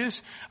of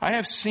Titus, I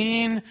have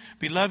seen,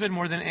 beloved,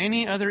 more than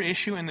any other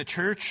issue in the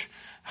church,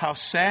 how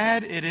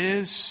sad it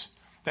is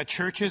that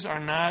churches are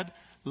not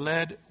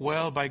led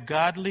well by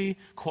godly,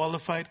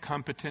 qualified,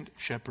 competent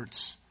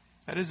shepherds.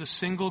 That is the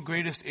single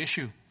greatest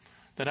issue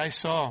that I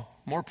saw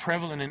more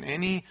prevalent than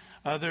any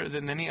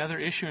other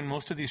issue in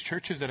most of these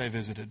churches that I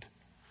visited.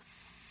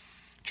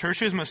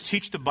 Churches must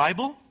teach the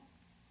Bible.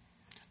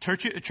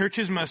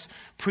 Churches must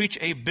preach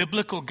a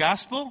biblical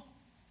gospel.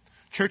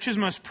 Churches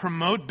must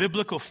promote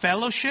biblical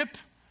fellowship.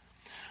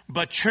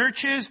 But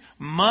churches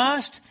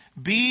must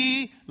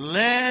be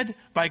led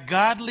by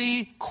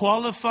godly,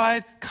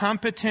 qualified,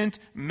 competent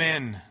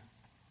men.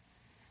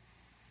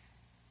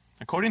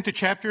 According to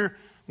chapter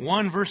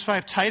 1 verse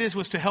 5, Titus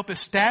was to help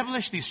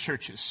establish these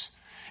churches.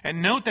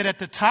 And note that at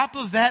the top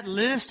of that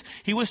list,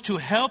 he was to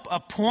help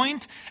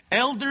appoint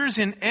elders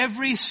in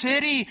every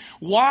city.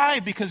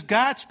 Why? Because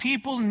God's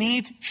people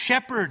need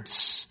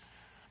shepherds.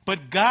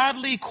 But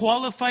godly,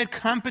 qualified,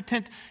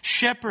 competent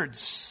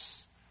shepherds.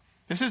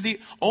 This is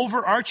the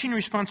overarching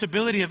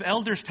responsibility of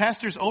elders,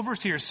 pastors,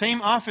 overseers,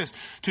 same office,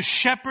 to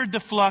shepherd the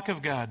flock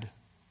of God.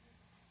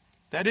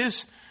 That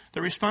is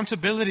the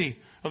responsibility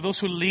of those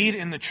who lead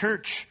in the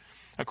church.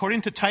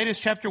 According to Titus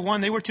chapter 1,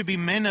 they were to be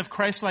men of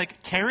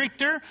Christ-like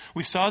character.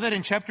 We saw that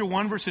in chapter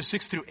 1, verses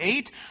 6 through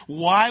 8.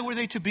 Why were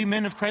they to be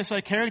men of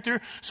Christ-like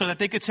character? So that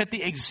they could set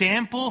the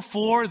example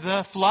for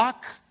the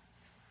flock.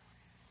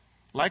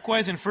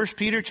 Likewise, in 1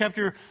 Peter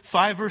chapter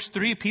 5, verse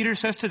 3, Peter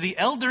says to the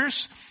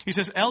elders, he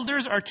says,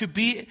 elders are to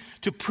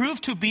prove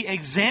to be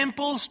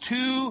examples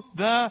to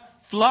the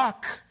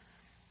flock.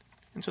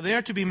 And so they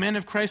are to be men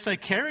of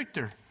Christ-like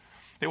character.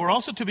 They were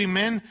also to be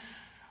men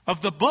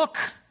of the book.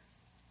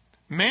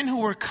 Men who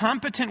were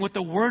competent with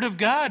the Word of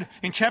God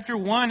in chapter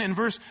 1 and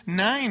verse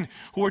 9,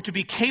 who were to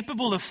be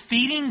capable of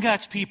feeding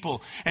God's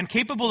people and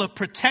capable of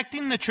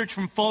protecting the church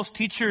from false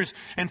teachers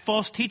and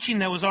false teaching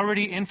that was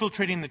already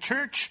infiltrating the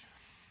church.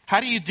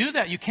 How do you do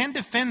that? You can't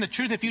defend the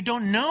truth if you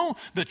don't know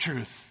the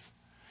truth.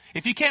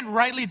 If you can't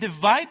rightly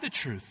divide the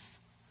truth.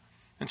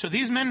 And so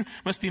these men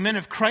must be men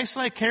of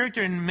Christ-like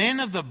character and men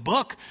of the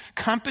book,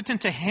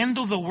 competent to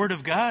handle the Word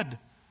of God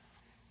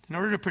in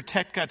order to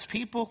protect God's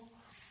people.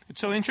 It's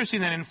so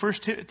interesting that in 1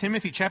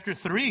 Timothy chapter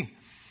 3,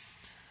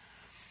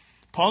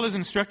 Paul is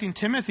instructing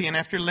Timothy, and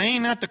after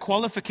laying out the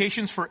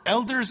qualifications for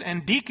elders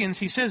and deacons,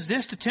 he says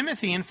this to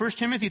Timothy in 1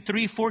 Timothy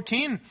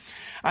 3:14.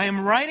 I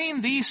am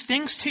writing these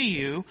things to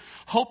you,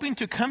 hoping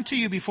to come to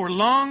you before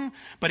long,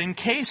 but in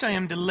case I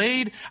am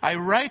delayed, I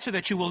write so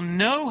that you will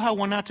know how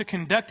one ought to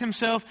conduct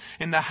himself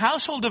in the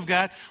household of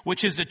God,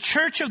 which is the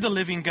church of the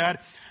living God,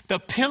 the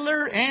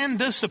pillar and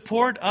the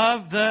support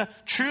of the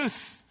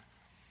truth.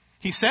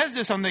 He says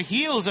this on the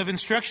heels of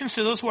instructions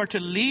to those who are to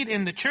lead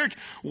in the church.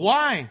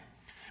 Why?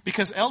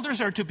 Because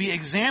elders are to be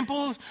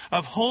examples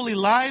of holy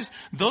lives,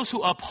 those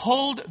who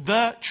uphold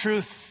the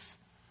truth.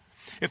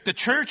 If the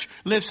church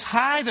lives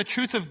high the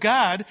truth of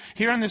God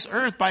here on this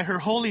earth by her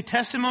holy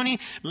testimony,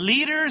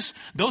 leaders,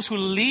 those who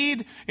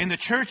lead in the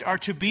church, are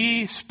to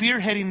be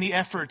spearheading the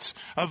efforts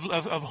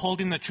of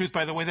holding the truth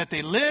by the way that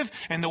they live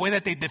and the way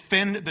that they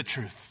defend the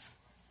truth.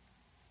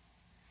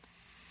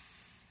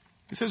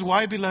 He says,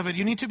 why, beloved?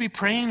 You need to be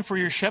praying for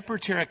your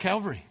shepherds here at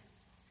Calvary.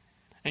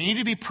 And you need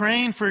to be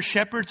praying for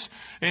shepherds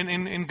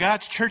in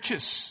God's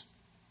churches,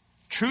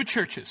 true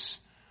churches.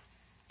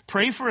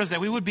 Pray for us that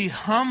we would be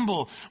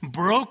humble,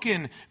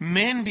 broken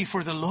men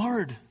before the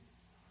Lord.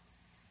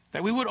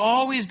 That we would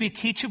always be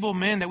teachable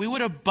men, that we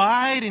would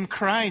abide in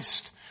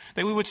Christ,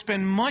 that we would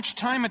spend much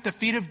time at the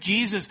feet of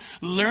Jesus,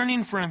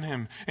 learning from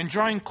Him and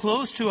drawing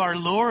close to our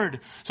Lord,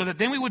 so that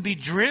then we would be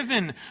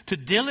driven to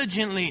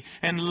diligently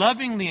and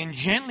lovingly and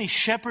gently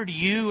shepherd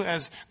you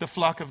as the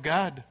flock of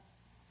God.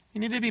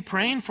 You need to be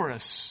praying for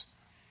us.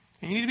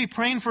 You need to be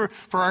praying for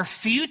our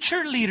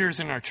future leaders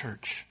in our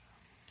church.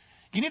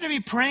 You need to be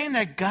praying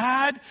that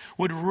God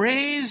would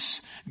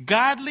raise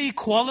godly,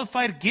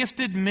 qualified,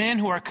 gifted men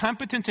who are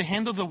competent to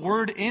handle the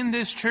word in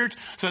this church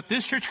so that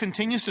this church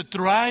continues to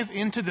thrive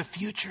into the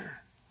future.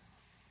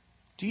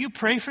 Do you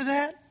pray for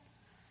that?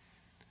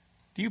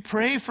 Do you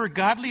pray for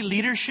godly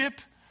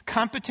leadership,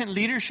 competent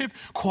leadership,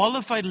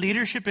 qualified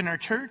leadership in our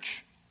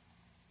church?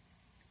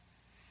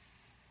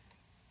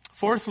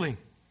 Fourthly,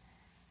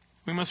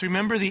 we must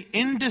remember the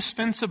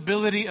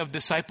indispensability of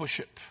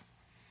discipleship.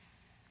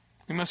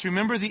 We must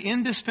remember the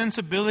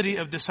indispensability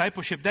of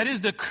discipleship. That is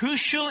the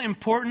crucial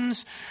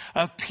importance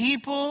of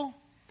people,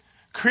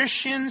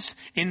 Christians,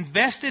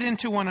 invested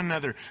into one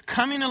another,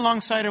 coming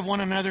alongside of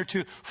one another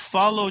to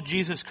follow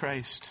Jesus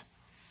Christ.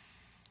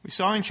 We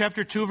saw in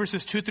chapter 2,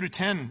 verses 2 through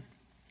 10,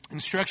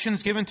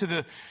 instructions given to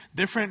the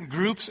different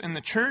groups in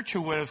the church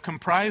who would have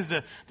comprised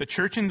the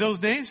church in those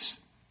days.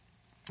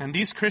 And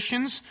these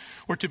Christians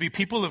were to be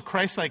people of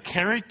Christ-like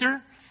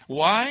character.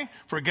 Why?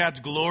 For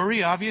God's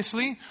glory,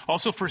 obviously.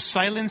 Also for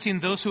silencing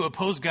those who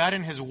oppose God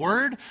and His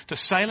Word, to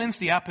silence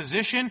the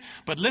opposition.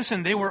 But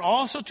listen, they were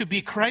also to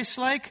be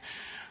Christ-like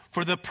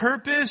for the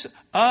purpose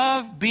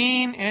of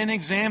being an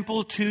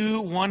example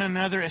to one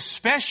another,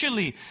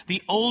 especially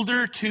the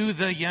older to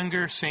the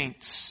younger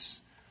saints.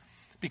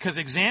 Because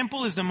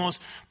example is the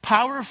most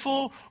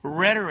powerful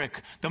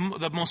rhetoric,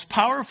 the most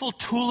powerful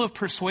tool of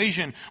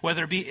persuasion,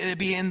 whether it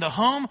be in the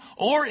home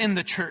or in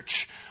the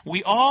church.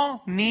 We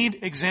all need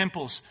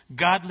examples,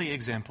 godly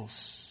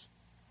examples.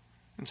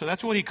 And so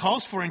that's what he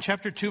calls for in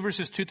chapter 2,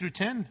 verses 2 through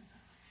 10.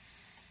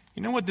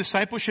 You know what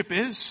discipleship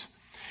is?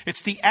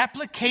 It's the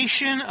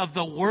application of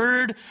the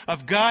Word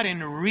of God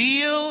in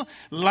real,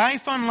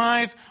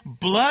 life-on-life,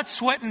 blood,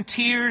 sweat, and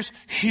tears,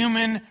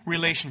 human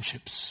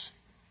relationships.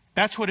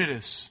 That's what it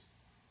is.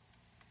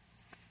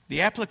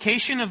 The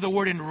application of the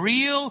Word in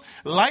real,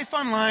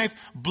 life-on-life,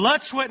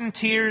 blood, sweat, and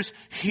tears,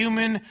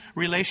 human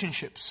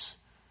relationships.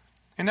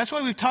 And that's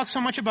why we've talked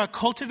so much about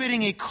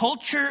cultivating a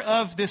culture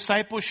of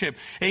discipleship,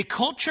 a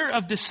culture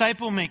of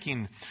disciple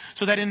making,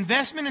 so that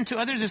investment into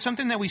others is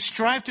something that we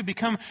strive to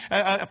become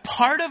a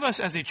part of us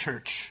as a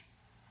church.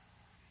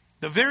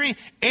 The very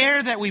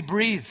air that we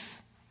breathe.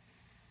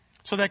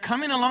 So that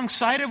coming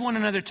alongside of one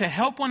another to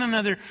help one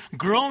another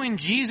grow in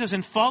Jesus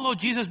and follow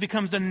Jesus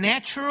becomes the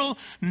natural,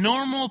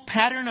 normal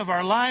pattern of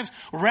our lives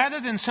rather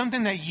than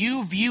something that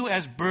you view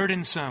as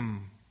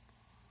burdensome.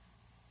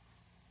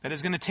 That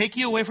is going to take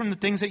you away from the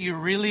things that you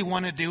really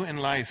want to do in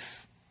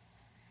life.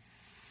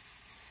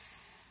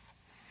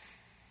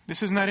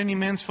 This is not any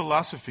man's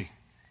philosophy.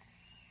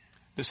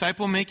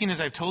 Disciple making, as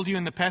I've told you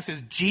in the past,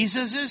 is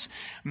Jesus'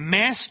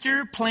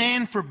 master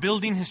plan for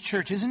building His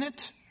church, isn't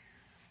it?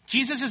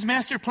 Jesus'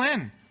 master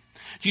plan.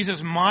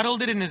 Jesus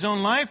modeled it in His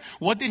own life.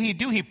 What did He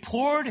do? He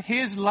poured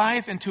His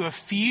life into a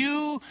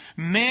few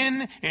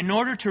men in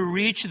order to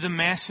reach the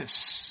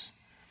masses.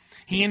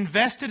 He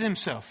invested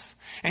Himself.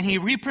 And He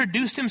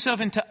reproduced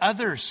Himself into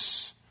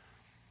others.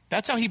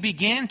 That's how He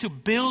began to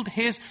build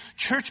His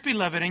church,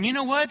 beloved. And you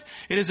know what?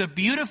 It is a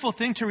beautiful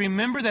thing to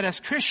remember that as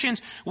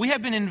Christians, we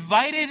have been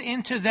invited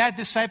into that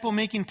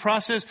disciple-making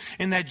process,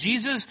 and that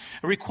Jesus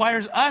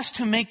requires us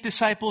to make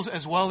disciples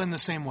as well in the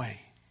same way.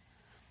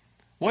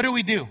 What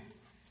do?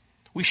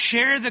 We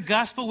share the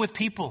gospel with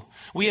people.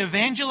 We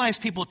evangelize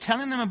people,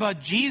 telling them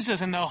about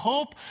Jesus and the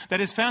hope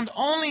that is found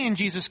only in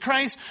Jesus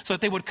Christ, so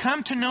that they would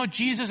come to know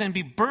Jesus and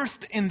be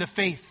birthed in the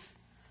faith.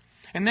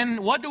 And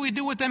then what do we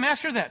do with them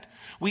after that?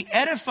 We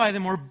edify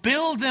them or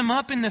build them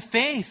up in the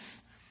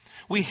faith.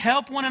 We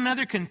help one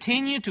another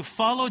continue to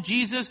follow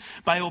Jesus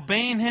by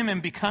obeying Him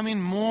and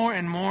becoming more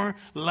and more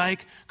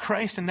like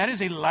Christ. And that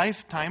is a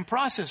lifetime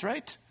process,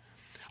 right?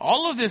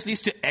 All of this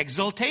leads to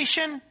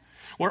exaltation,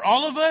 where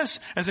all of us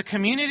as a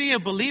community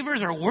of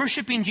believers are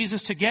worshiping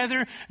Jesus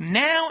together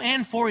now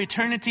and for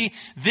eternity.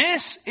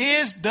 This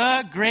is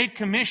the Great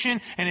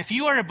Commission. And if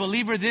you are a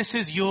believer, this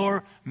is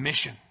your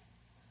mission.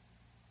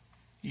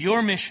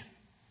 Your mission.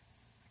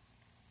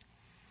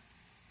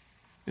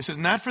 This is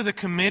not for the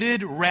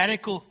committed,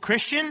 radical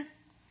Christian.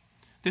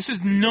 This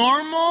is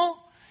normal,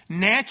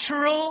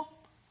 natural,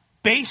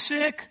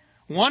 basic,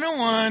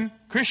 101,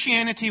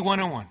 Christianity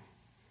 101.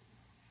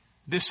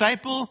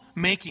 Disciple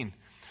making.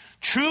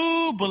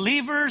 True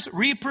believers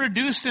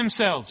reproduce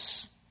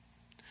themselves.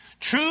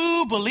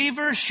 True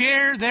believers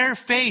share their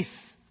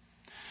faith.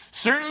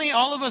 Certainly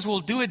all of us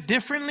will do it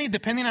differently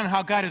depending on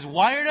how God has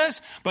wired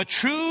us, but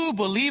true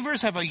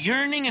believers have a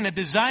yearning and a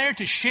desire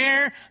to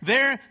share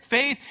their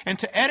faith and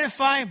to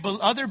edify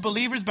other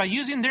believers by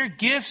using their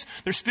gifts,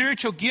 their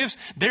spiritual gifts,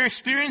 their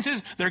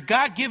experiences, their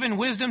God-given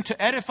wisdom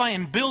to edify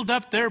and build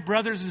up their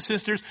brothers and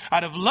sisters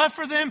out of love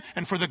for them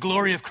and for the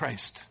glory of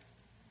Christ.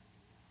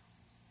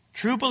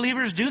 True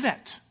believers do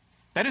that.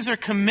 That is our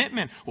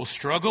commitment. We'll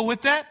struggle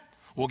with that.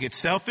 We'll get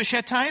selfish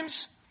at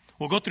times.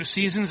 We'll go through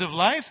seasons of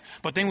life,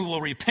 but then we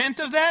will repent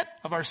of that,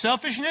 of our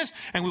selfishness,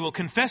 and we will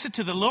confess it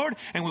to the Lord,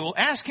 and we will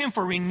ask Him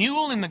for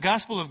renewal in the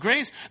gospel of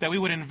grace, that we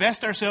would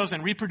invest ourselves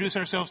and reproduce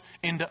ourselves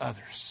into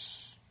others.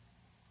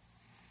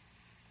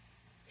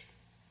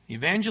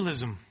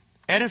 Evangelism,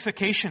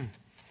 edification,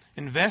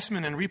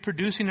 investment, and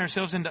reproducing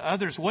ourselves into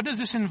others. What does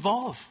this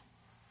involve?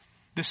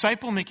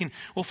 Disciple making.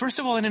 Well, first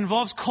of all, it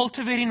involves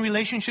cultivating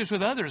relationships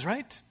with others,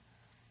 right?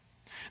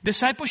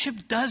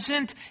 Discipleship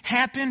doesn't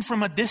happen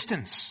from a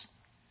distance.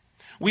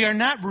 We are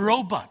not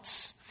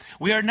robots.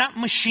 We are not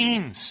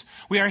machines.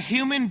 We are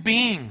human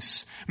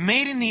beings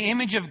made in the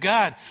image of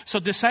God. So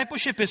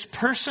discipleship is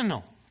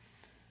personal.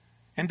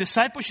 And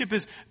discipleship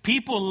is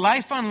people,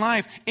 life on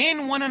life,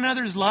 in one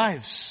another's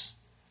lives.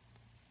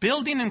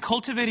 Building and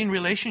cultivating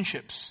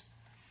relationships.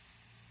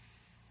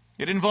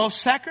 It involves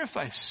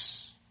sacrifice.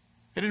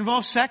 It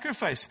involves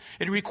sacrifice.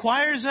 It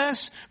requires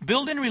us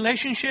building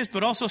relationships,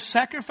 but also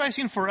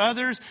sacrificing for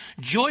others,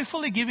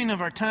 joyfully giving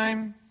of our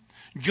time,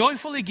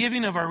 joyfully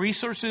giving of our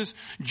resources,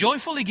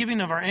 joyfully giving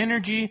of our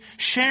energy,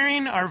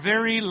 sharing our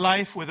very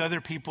life with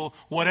other people,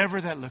 whatever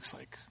that looks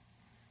like,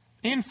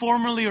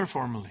 informally or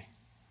formally.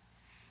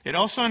 It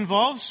also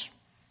involves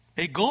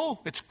a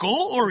goal. It's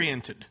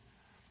goal-oriented.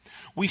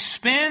 We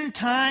spend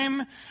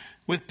time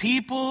with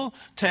people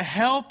to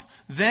help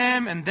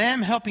them and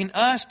them helping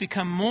us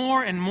become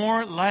more and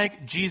more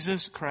like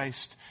Jesus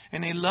Christ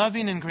in a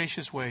loving and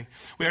gracious way.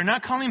 We are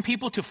not calling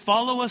people to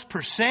follow us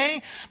per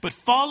se, but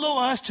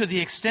follow us to the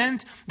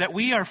extent that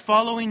we are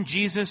following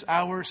Jesus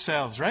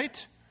ourselves,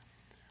 right?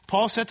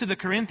 Paul said to the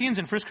Corinthians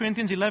in 1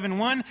 Corinthians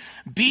 11:1,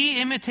 "Be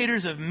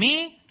imitators of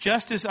me,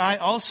 just as I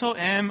also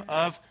am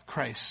of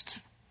Christ."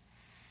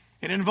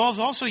 It involves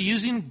also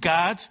using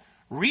God's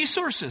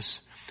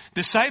resources.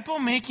 Disciple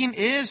making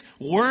is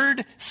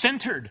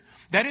word-centered.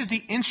 That is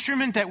the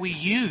instrument that we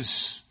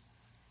use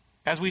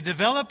as we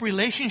develop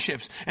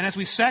relationships and as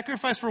we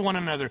sacrifice for one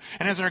another.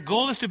 And as our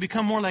goal is to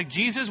become more like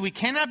Jesus, we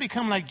cannot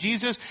become like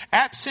Jesus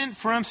absent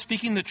from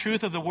speaking the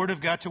truth of the Word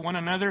of God to one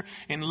another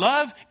in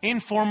love,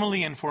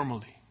 informally and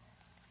formally.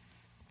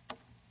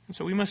 And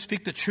so we must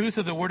speak the truth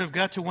of the Word of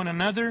God to one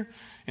another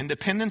in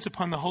dependence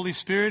upon the Holy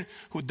Spirit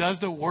who does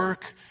the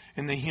work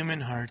in the human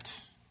heart.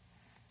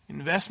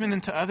 Investment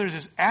into others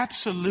is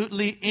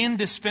absolutely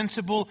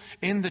indispensable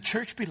in the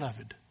church,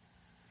 beloved.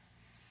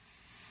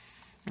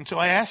 And so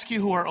I ask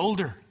you who are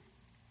older,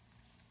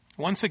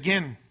 once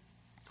again,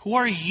 who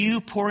are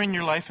you pouring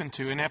your life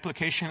into in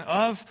application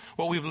of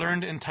what we've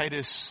learned in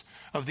Titus,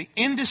 of the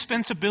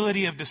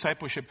indispensability of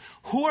discipleship?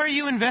 Who are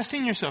you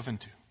investing yourself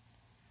into?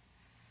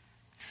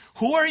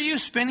 Who are you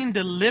spending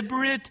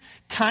deliberate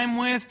time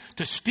with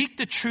to speak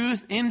the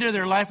truth into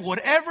their life,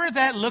 whatever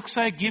that looks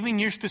like, giving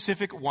your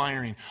specific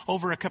wiring?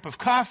 Over a cup of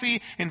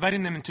coffee,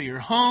 inviting them into your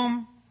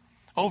home,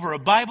 over a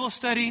Bible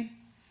study,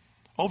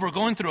 over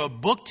going through a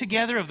book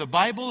together of the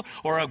Bible,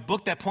 or a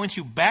book that points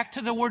you back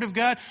to the Word of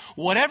God.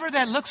 Whatever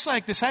that looks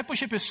like,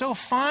 discipleship is so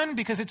fun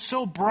because it's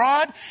so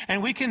broad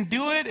and we can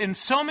do it in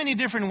so many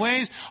different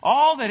ways.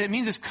 All that it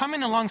means is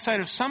coming alongside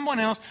of someone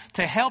else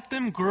to help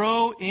them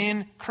grow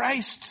in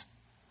Christ.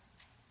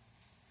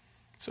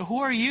 So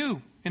who are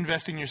you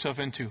investing yourself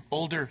into,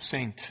 older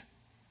saint?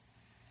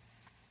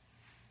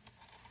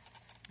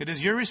 It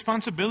is your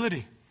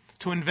responsibility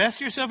to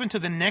invest yourself into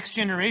the next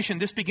generation.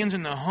 This begins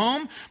in the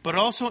home, but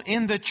also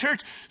in the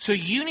church. So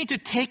you need to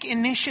take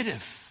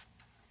initiative.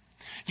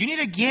 You need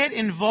to get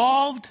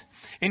involved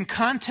in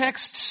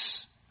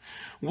contexts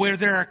where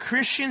there are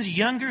Christians,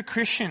 younger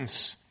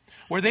Christians,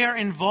 where they are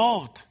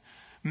involved.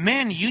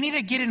 Men, you need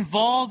to get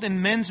involved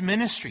in men's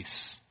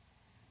ministries.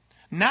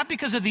 Not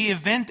because of the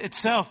event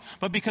itself,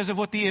 but because of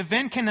what the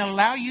event can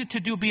allow you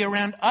to do, be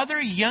around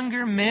other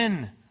younger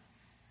men.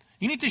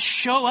 You need to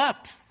show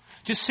up.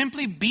 Just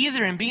simply be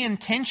there and be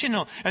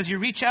intentional as you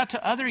reach out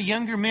to other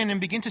younger men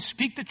and begin to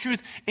speak the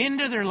truth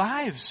into their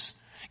lives.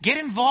 Get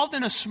involved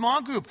in a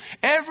small group.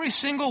 Every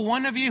single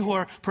one of you who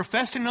are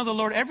professed to know the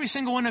Lord, every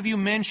single one of you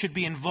men should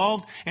be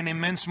involved in a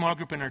men's small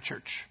group in our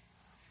church.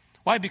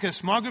 Why? Because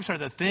small groups are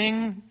the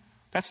thing.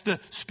 That's the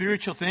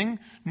spiritual thing?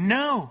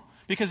 No.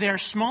 Because they are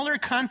smaller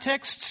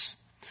contexts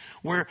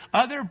where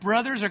other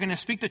brothers are going to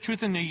speak the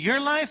truth into your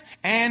life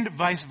and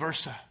vice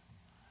versa.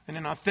 In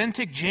an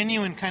authentic,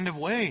 genuine kind of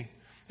way.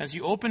 As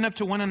you open up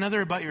to one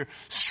another about your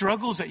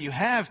struggles that you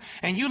have.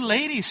 And you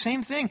ladies,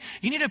 same thing.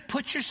 You need to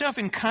put yourself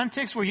in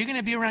context where you're going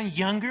to be around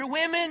younger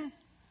women.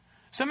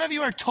 Some of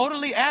you are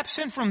totally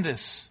absent from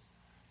this.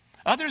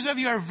 Others of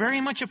you are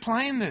very much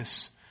applying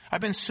this.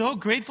 I've been so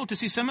grateful to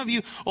see some of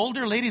you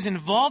older ladies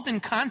involved in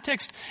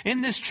context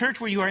in this church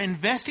where you are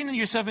investing in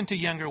yourself into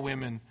younger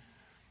women.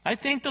 I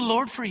thank the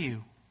Lord for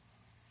you.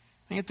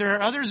 And yet there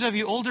are others of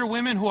you older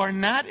women who are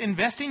not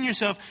investing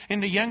yourself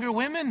into younger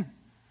women.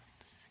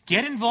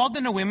 Get involved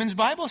in a women's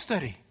Bible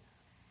study.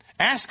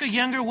 Ask a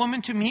younger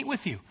woman to meet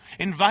with you.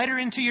 Invite her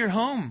into your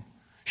home.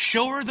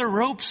 Show her the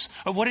ropes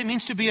of what it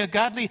means to be a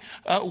godly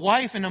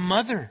wife and a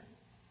mother.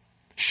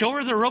 Show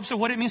her the ropes of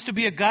what it means to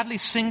be a godly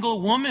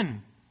single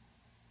woman.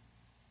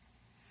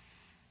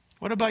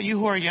 What about you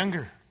who are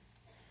younger?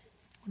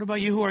 What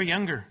about you who are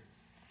younger?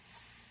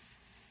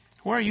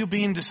 Who are you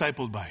being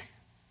discipled by?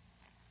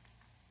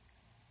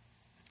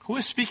 Who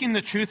is speaking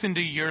the truth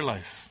into your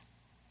life?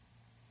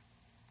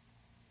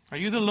 Are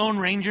you the Lone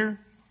Ranger,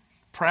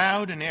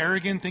 proud and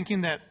arrogant,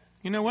 thinking that,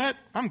 you know what,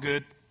 I'm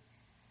good.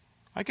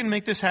 I can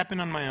make this happen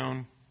on my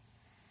own.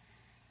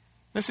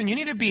 Listen, you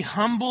need to be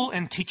humble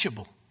and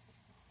teachable.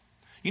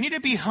 You need to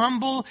be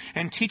humble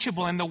and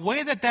teachable. And the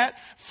way that that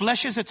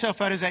fleshes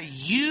itself out is that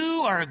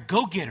you are a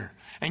go-getter.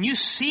 And you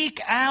seek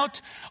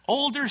out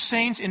older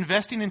saints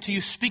investing into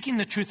you, speaking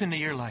the truth into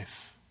your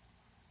life.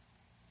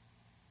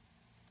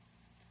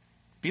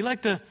 Be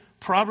like the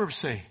Proverbs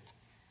say.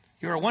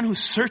 You are one who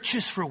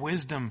searches for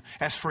wisdom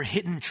as for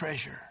hidden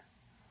treasure.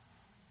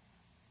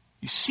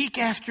 You seek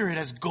after it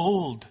as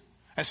gold,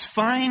 as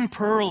fine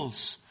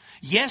pearls.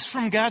 Yes,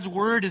 from God's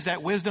word is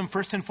that wisdom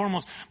first and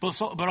foremost,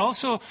 but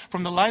also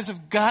from the lives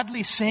of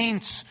godly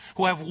saints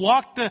who have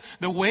walked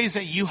the ways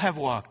that you have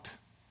walked.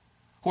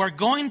 Who have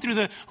gone through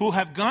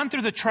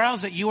the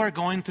trials that you are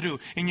going through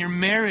in your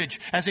marriage,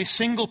 as a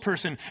single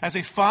person, as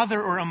a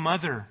father or a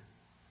mother.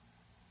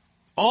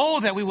 Oh,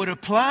 that we would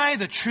apply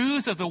the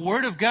truth of the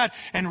Word of God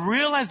and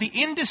realize the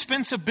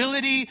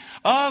indispensability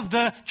of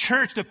the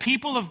church, the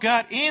people of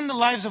God, in the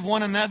lives of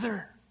one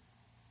another.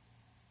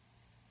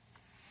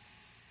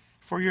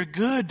 For your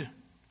good,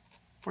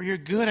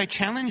 I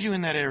challenge you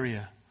in that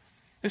area.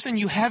 Listen,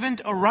 you haven't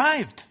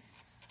arrived.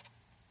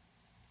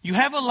 You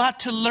have a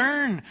lot to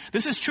learn.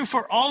 This is true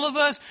for all of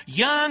us,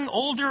 young,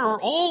 older, or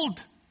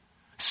old,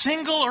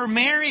 single or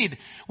married.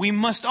 We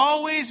must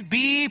always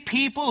be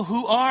people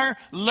who are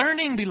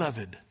learning,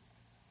 beloved.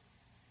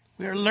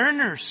 We are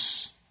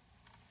learners.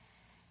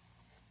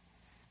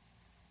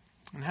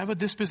 And have a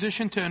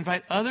disposition to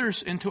invite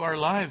others into our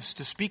lives,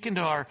 to speak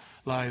into our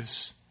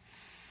lives.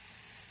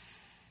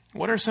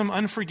 What are some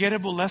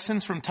unforgettable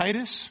lessons from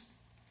Titus?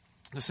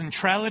 The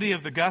centrality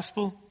of the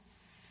gospel,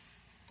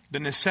 the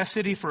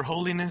necessity for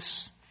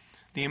holiness,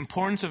 the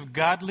importance of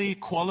godly,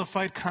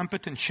 qualified,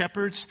 competent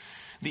shepherds,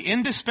 the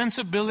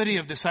indispensability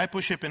of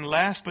discipleship, and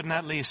last but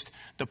not least,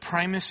 the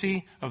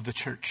primacy of the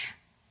church.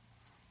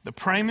 The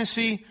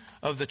primacy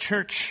of the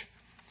church.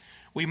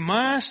 We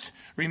must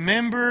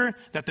remember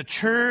that the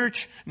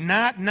church,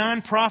 not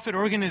nonprofit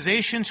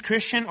organizations,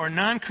 Christian or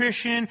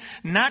non-Christian,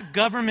 not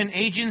government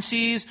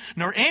agencies,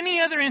 nor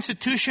any other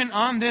institution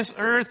on this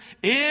earth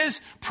is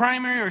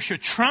primary or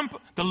should trump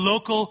the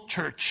local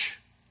church.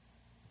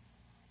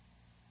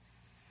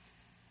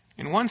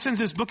 In one sense,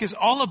 this book is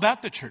all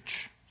about the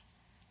church.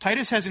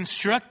 Titus has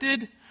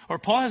instructed, or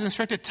Paul has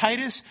instructed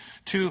Titus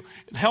to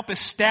help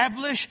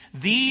establish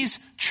these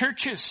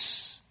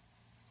churches.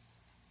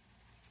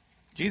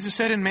 Jesus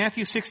said in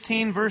Matthew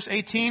 16, verse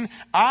 18,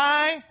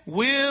 I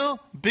will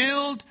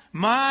build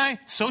my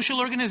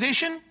social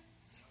organization.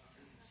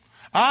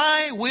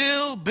 I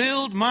will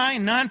build my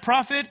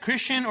nonprofit,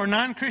 Christian or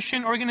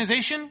non-Christian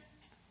organization.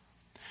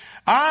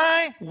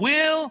 I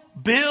will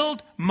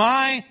build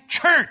my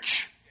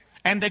church.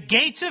 And the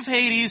gates of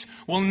Hades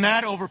will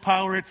not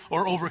overpower it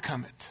or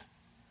overcome it.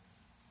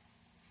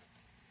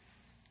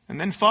 And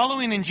then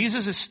following in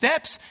Jesus'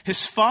 steps,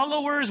 his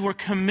followers were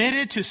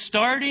committed to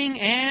starting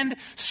and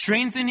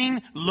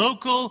strengthening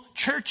local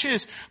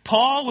churches.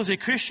 Paul was a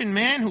Christian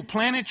man who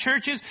planted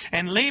churches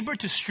and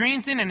labored to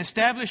strengthen and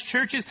establish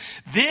churches.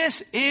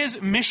 This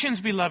is missions,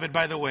 beloved,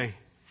 by the way.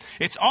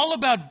 It's all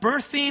about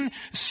birthing,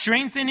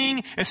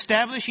 strengthening,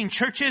 establishing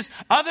churches.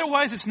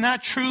 Otherwise, it's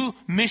not true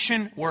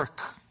mission work.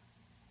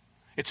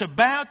 It's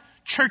about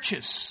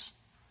churches.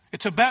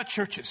 It's about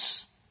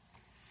churches.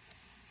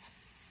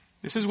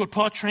 This is what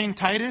Paul trained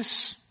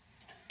Titus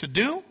to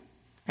do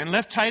and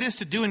left Titus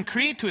to do in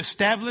Crete, to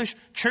establish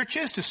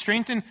churches, to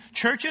strengthen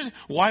churches.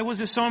 Why was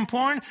this so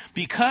important?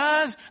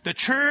 Because the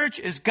church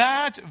is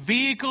God's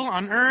vehicle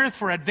on earth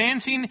for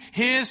advancing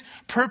His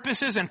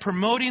purposes and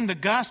promoting the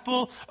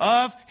gospel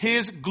of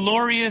His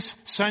glorious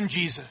Son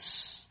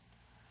Jesus.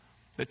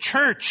 The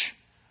church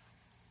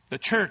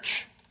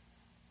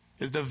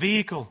is the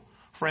vehicle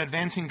for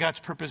advancing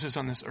God's purposes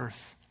on this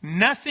earth.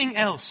 Nothing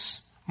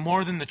else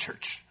more than the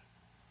church.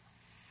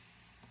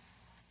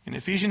 In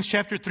Ephesians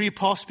chapter 3,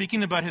 Paul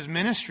speaking about his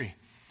ministry.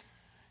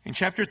 In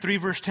chapter 3,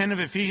 verse 10 of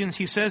Ephesians,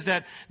 he says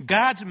that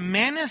God's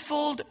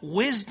manifold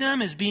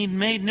wisdom is being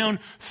made known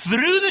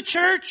through the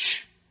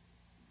church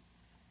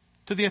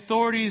to the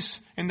authorities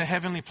in the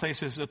heavenly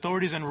places,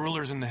 authorities and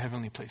rulers in the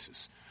heavenly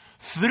places.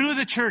 Through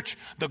the church,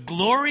 the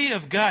glory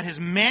of God, His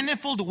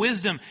manifold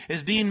wisdom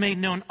is being made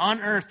known on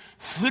earth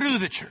through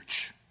the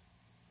church.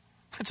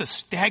 That's a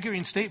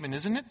staggering statement,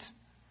 isn't it?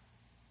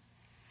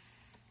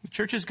 The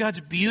church is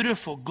God's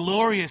beautiful,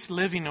 glorious,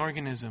 living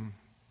organism.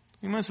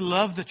 We must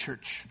love the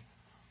church.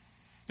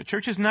 The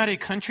church is not a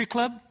country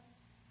club.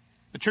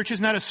 The church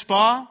is not a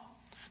spa.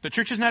 The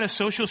church is not a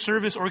social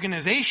service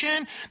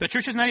organization. The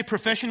church is not a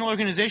professional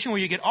organization where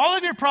you get all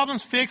of your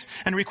problems fixed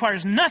and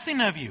requires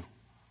nothing of you.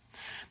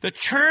 The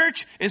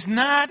church is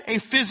not a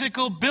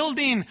physical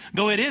building,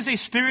 though it is a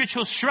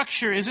spiritual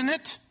structure, isn't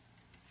it?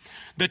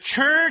 The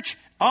church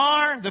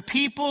are the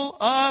people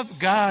of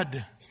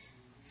God.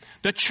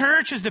 The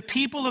church is the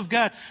people of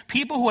God.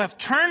 People who have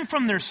turned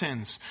from their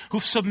sins,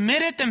 who've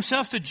submitted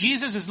themselves to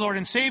Jesus as Lord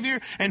and Savior,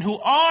 and who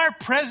are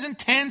present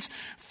tense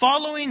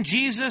following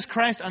Jesus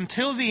Christ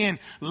until the end,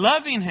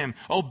 loving Him,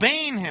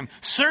 obeying Him,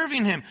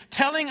 serving Him,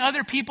 telling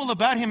other people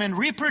about Him, and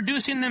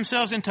reproducing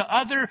themselves into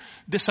other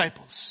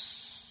disciples.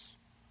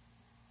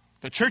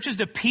 The church is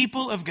the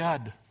people of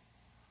God.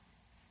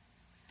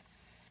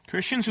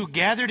 Christians who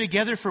gather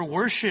together for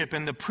worship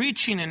and the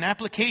preaching and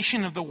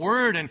application of the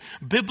Word and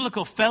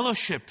biblical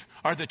fellowship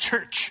are the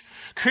church.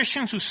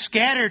 Christians who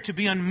scatter to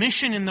be on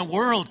mission in the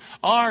world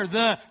are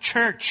the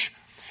church.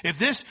 If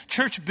this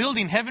church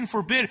building, heaven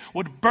forbid,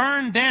 would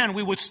burn down,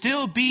 we would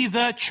still be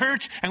the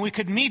church, and we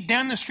could meet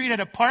down the street at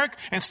a park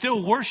and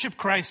still worship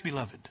Christ,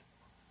 beloved.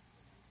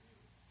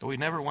 Though we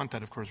never want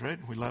that, of course, right?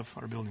 We love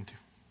our building too.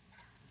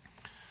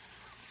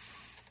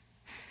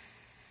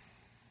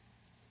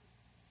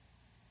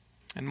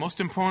 And most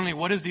importantly,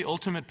 what is the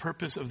ultimate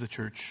purpose of the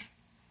church?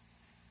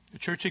 The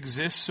church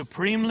exists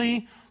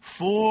supremely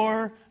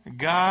for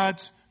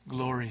God's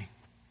glory.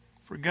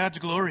 For God's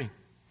glory.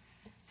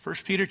 1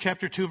 Peter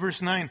chapter 2,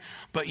 verse 9.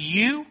 But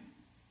you,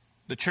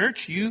 the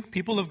church, you,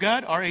 people of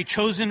God, are a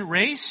chosen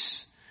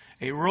race,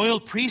 a royal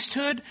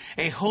priesthood,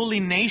 a holy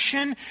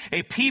nation,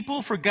 a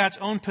people for God's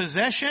own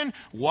possession.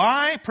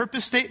 Why?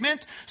 Purpose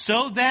statement.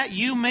 So that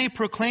you may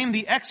proclaim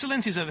the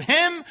excellencies of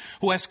Him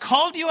who has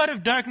called you out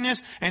of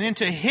darkness and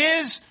into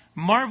His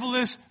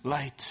marvelous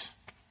light.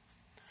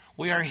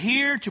 We are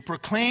here to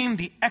proclaim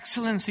the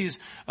excellencies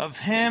of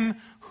Him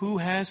who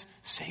has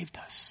saved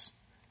us.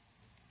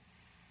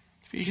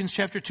 Ephesians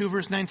chapter 2,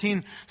 verse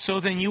 19. So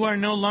then you are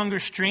no longer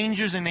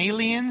strangers and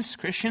aliens,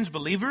 Christians,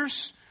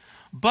 believers,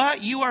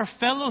 but you are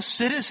fellow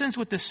citizens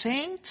with the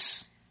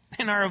saints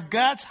and are of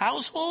God's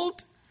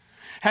household,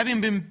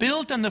 having been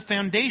built on the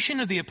foundation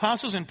of the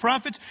apostles and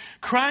prophets,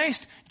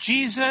 Christ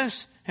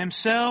Jesus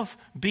Himself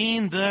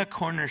being the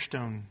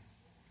cornerstone.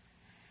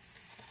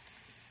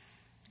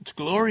 It's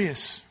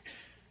glorious,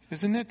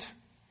 isn't it?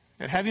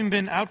 That having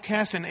been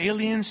outcast and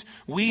aliens,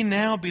 we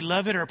now,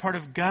 beloved, are part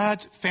of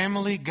God's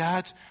family,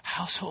 God's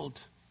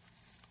household.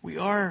 We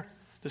are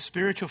the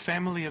spiritual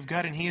family of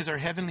God, and He is our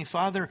Heavenly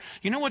Father.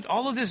 You know what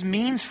all of this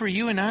means for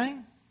you and I?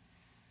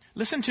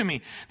 Listen to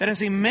me, that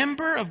as a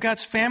member of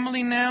God's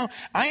family now,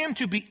 I am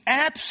to be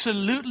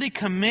absolutely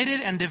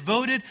committed and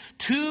devoted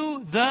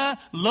to the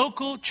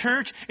local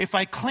church if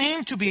I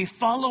claim to be a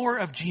follower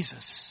of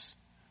Jesus.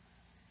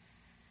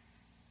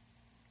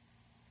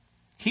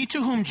 He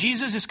to whom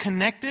Jesus is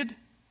connected,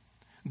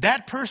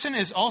 that person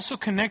is also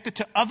connected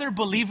to other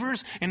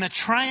believers in a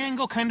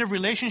triangle kind of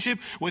relationship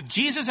with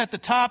Jesus at the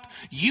top,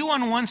 you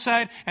on one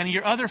side, and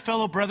your other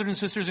fellow brothers and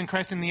sisters in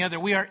Christ in the other.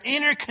 We are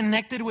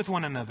interconnected with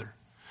one another.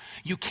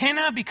 You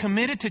cannot be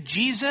committed to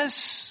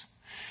Jesus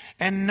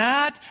and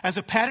not, as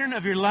a pattern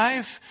of your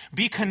life,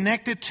 be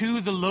connected to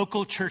the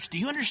local church. Do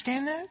you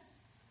understand that?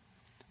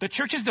 The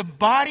church is the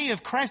body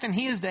of Christ and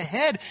He is the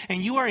head,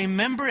 and you are a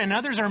member and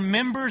others are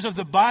members of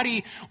the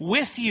body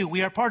with you.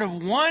 We are part of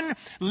one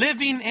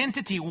living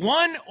entity,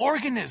 one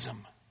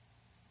organism.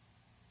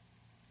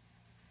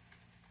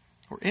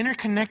 We're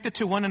interconnected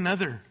to one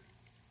another.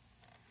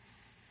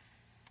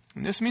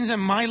 And this means that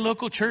my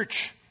local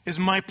church is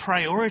my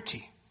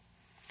priority.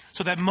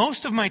 So that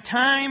most of my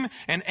time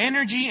and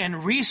energy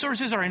and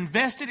resources are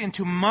invested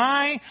into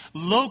my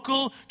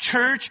local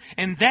church.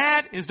 And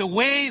that is the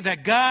way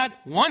that God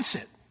wants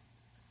it.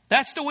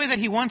 That's the way that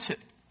He wants it.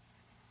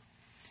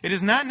 It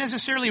is not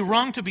necessarily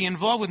wrong to be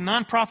involved with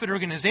nonprofit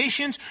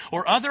organizations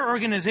or other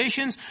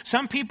organizations.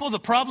 Some people, the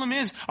problem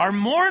is, are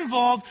more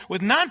involved with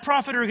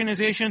nonprofit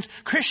organizations,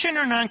 Christian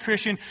or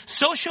non-Christian,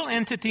 social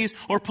entities,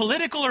 or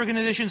political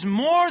organizations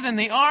more than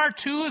they are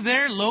to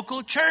their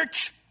local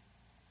church.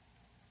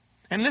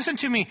 And listen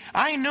to me,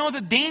 I know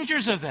the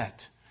dangers of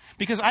that.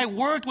 Because I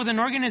worked with an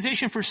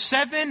organization for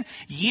 7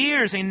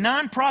 years, a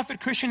nonprofit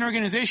Christian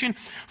organization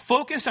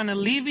focused on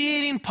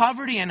alleviating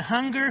poverty and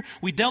hunger.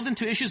 We delved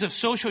into issues of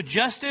social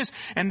justice.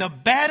 And the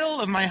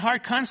battle of my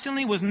heart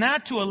constantly was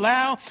not to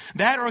allow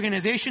that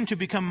organization to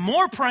become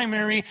more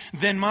primary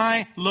than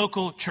my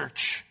local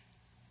church.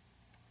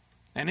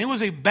 And it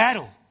was a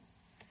battle,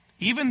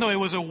 even though it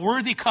was a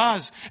worthy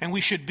cause. And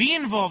we should be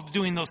involved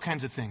doing those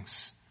kinds of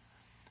things.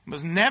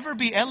 Must never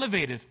be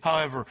elevated,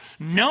 however.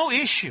 No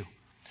issue,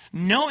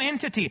 no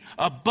entity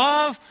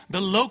above the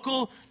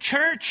local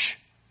church.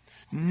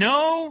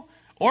 No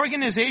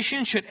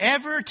organization should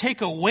ever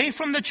take away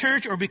from the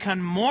church or become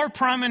more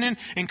prominent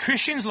in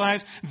Christians'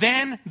 lives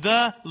than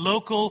the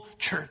local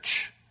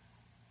church.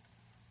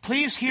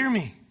 Please hear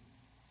me.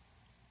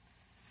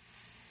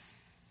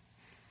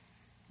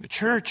 The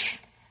church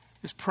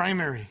is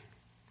primary.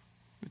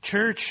 The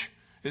church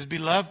is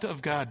beloved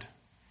of God.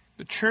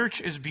 The church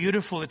is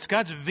beautiful. It's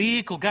God's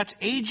vehicle, God's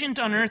agent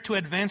on earth to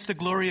advance the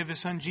glory of His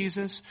Son,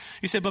 Jesus.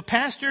 You said, but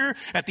Pastor,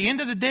 at the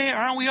end of the day,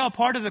 aren't we all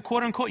part of the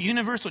quote-unquote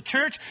universal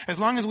church as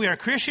long as we are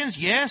Christians?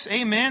 Yes,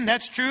 amen,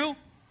 that's true.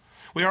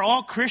 We are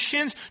all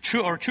Christians.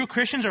 True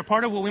Christians are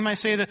part of what we might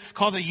say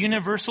call the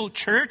universal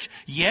church.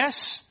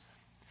 Yes.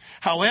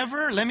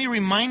 However, let me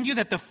remind you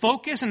that the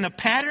focus and the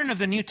pattern of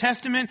the New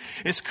Testament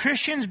is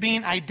Christians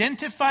being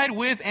identified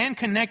with and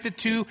connected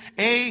to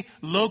a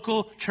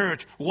local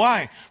church.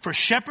 Why? For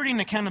shepherding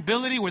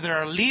accountability, where there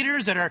are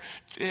leaders that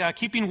are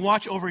keeping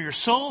watch over your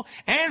soul,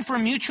 and for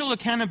mutual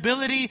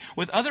accountability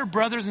with other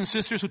brothers and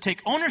sisters who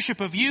take ownership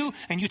of you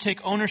and you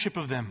take ownership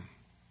of them.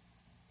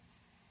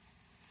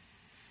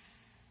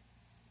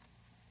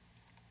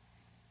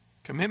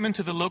 Commitment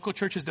to the local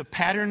church is the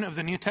pattern of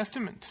the New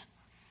Testament.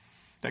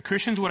 That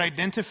Christians would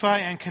identify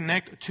and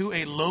connect to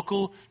a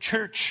local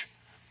church.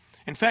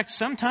 In fact,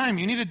 sometime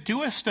you need to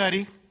do a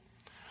study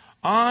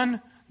on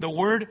the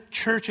word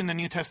church in the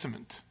New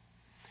Testament.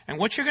 And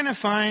what you're going to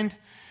find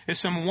is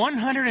some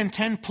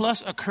 110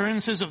 plus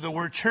occurrences of the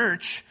word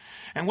church.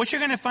 And what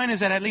you're going to find is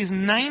that at least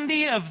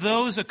 90 of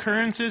those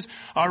occurrences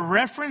are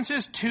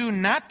references to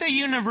not the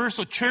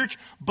universal church,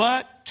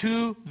 but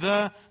to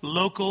the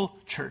local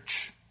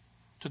church.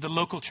 To the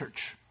local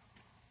church.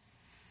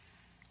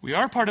 We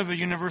are part of a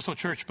universal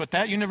church, but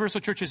that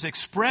universal church is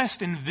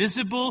expressed in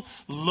visible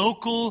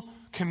local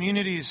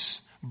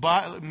communities,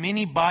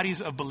 many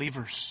bodies of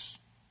believers.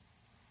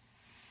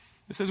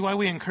 This is why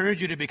we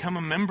encourage you to become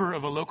a member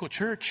of a local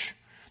church.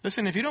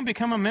 Listen, if you don't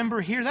become a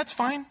member here, that's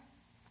fine.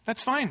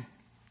 That's fine.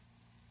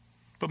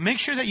 But make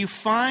sure that you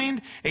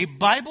find a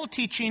Bible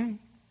teaching,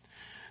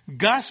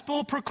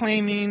 gospel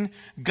proclaiming,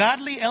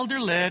 godly elder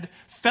led,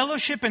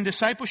 fellowship and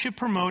discipleship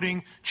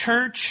promoting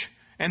church,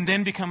 and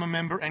then become a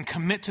member and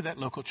commit to that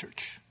local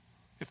church.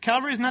 If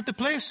Calvary is not the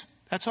place,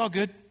 that's all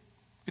good.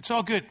 It's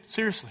all good,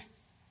 seriously.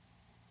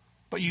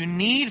 But you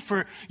need,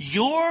 for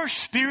your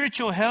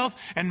spiritual health,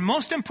 and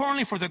most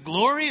importantly for the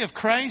glory of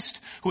Christ,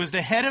 who is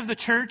the head of the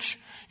church,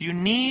 you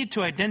need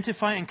to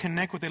identify and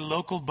connect with a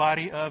local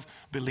body of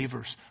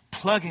believers.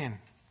 Plug in.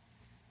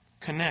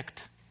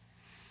 Connect.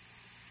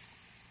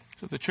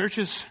 So the church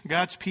is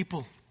God's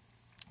people,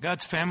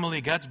 God's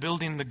family, God's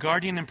building, the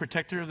guardian and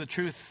protector of the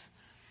truth.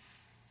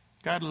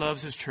 God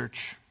loves His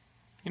church.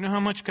 You know how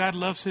much God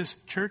loves His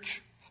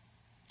church?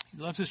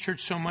 He loves His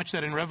church so much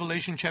that in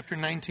Revelation chapter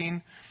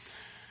 19,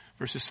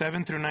 verses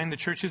 7 through 9, the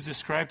church is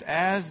described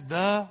as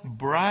the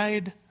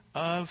bride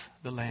of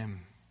the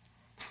Lamb.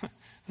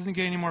 Doesn't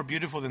get any more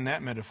beautiful than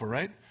that metaphor,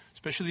 right?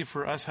 Especially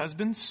for us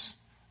husbands.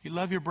 You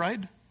love your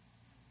bride?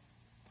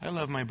 I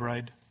love my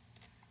bride.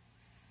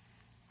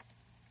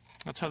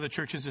 That's how the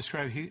church is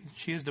described.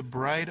 She is the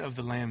bride of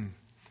the Lamb.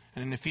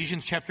 And in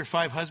Ephesians chapter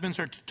 5, husbands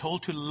are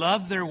told to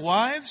love their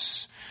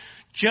wives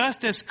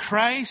just as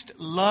Christ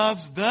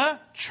loves the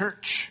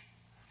church.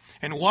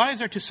 And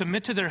wives are to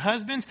submit to their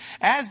husbands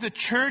as the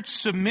church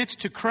submits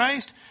to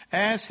Christ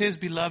as his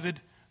beloved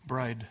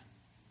bride.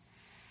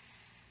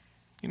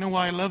 You know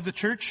why I love the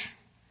church?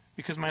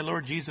 Because my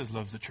Lord Jesus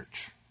loves the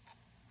church.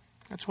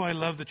 That's why I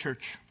love the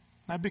church.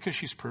 Not because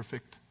she's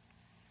perfect.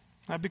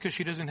 Not because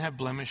she doesn't have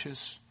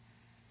blemishes.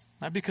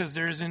 Not because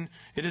it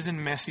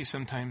isn't messy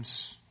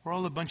sometimes. We're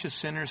all a bunch of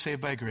sinners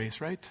saved by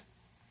grace, right?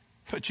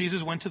 But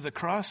Jesus went to the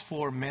cross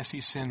for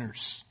messy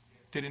sinners,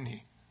 didn't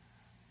he?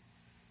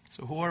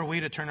 So who are we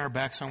to turn our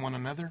backs on one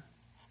another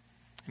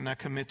and not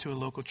commit to a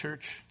local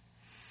church?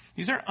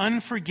 These are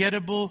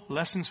unforgettable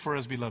lessons for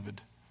us,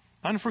 beloved.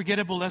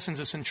 Unforgettable lessons,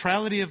 the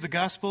centrality of the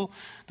gospel,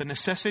 the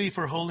necessity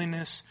for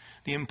holiness,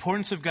 the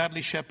importance of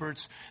godly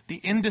shepherds, the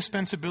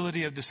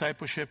indispensability of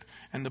discipleship,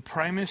 and the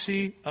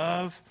primacy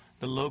of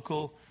the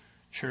local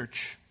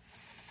church.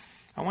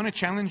 I want to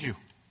challenge you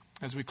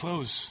as we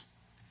close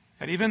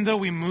that even though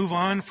we move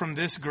on from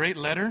this great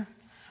letter,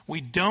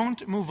 we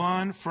don't move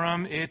on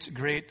from its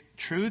great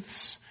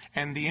truths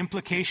and the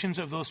implications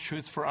of those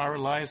truths for our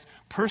lives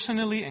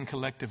personally and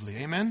collectively.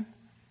 Amen?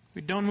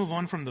 We don't move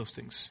on from those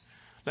things.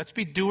 Let's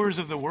be doers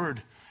of the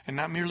word and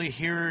not merely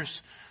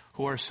hearers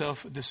who are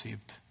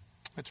self-deceived.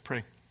 Let's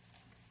pray.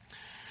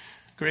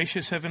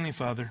 Gracious Heavenly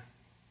Father,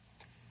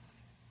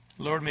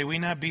 Lord, may we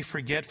not be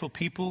forgetful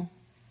people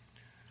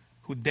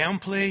who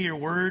downplay your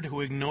word,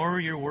 who ignore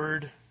your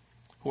word,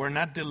 who are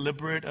not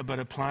deliberate about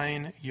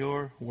applying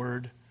your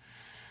word.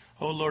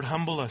 Oh Lord,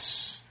 humble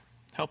us.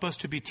 Help us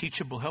to be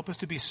teachable. Help us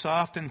to be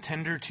soft and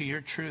tender to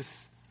your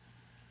truth,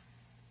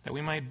 that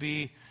we might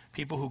be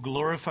people who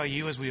glorify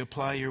you as we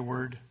apply your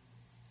word,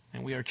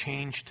 and we are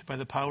changed by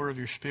the power of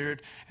your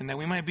Spirit, and that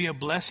we might be a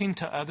blessing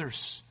to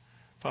others,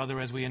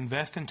 Father, as we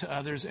invest into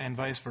others and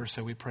vice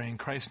versa. We pray in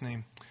Christ's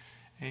name.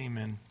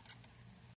 Amen.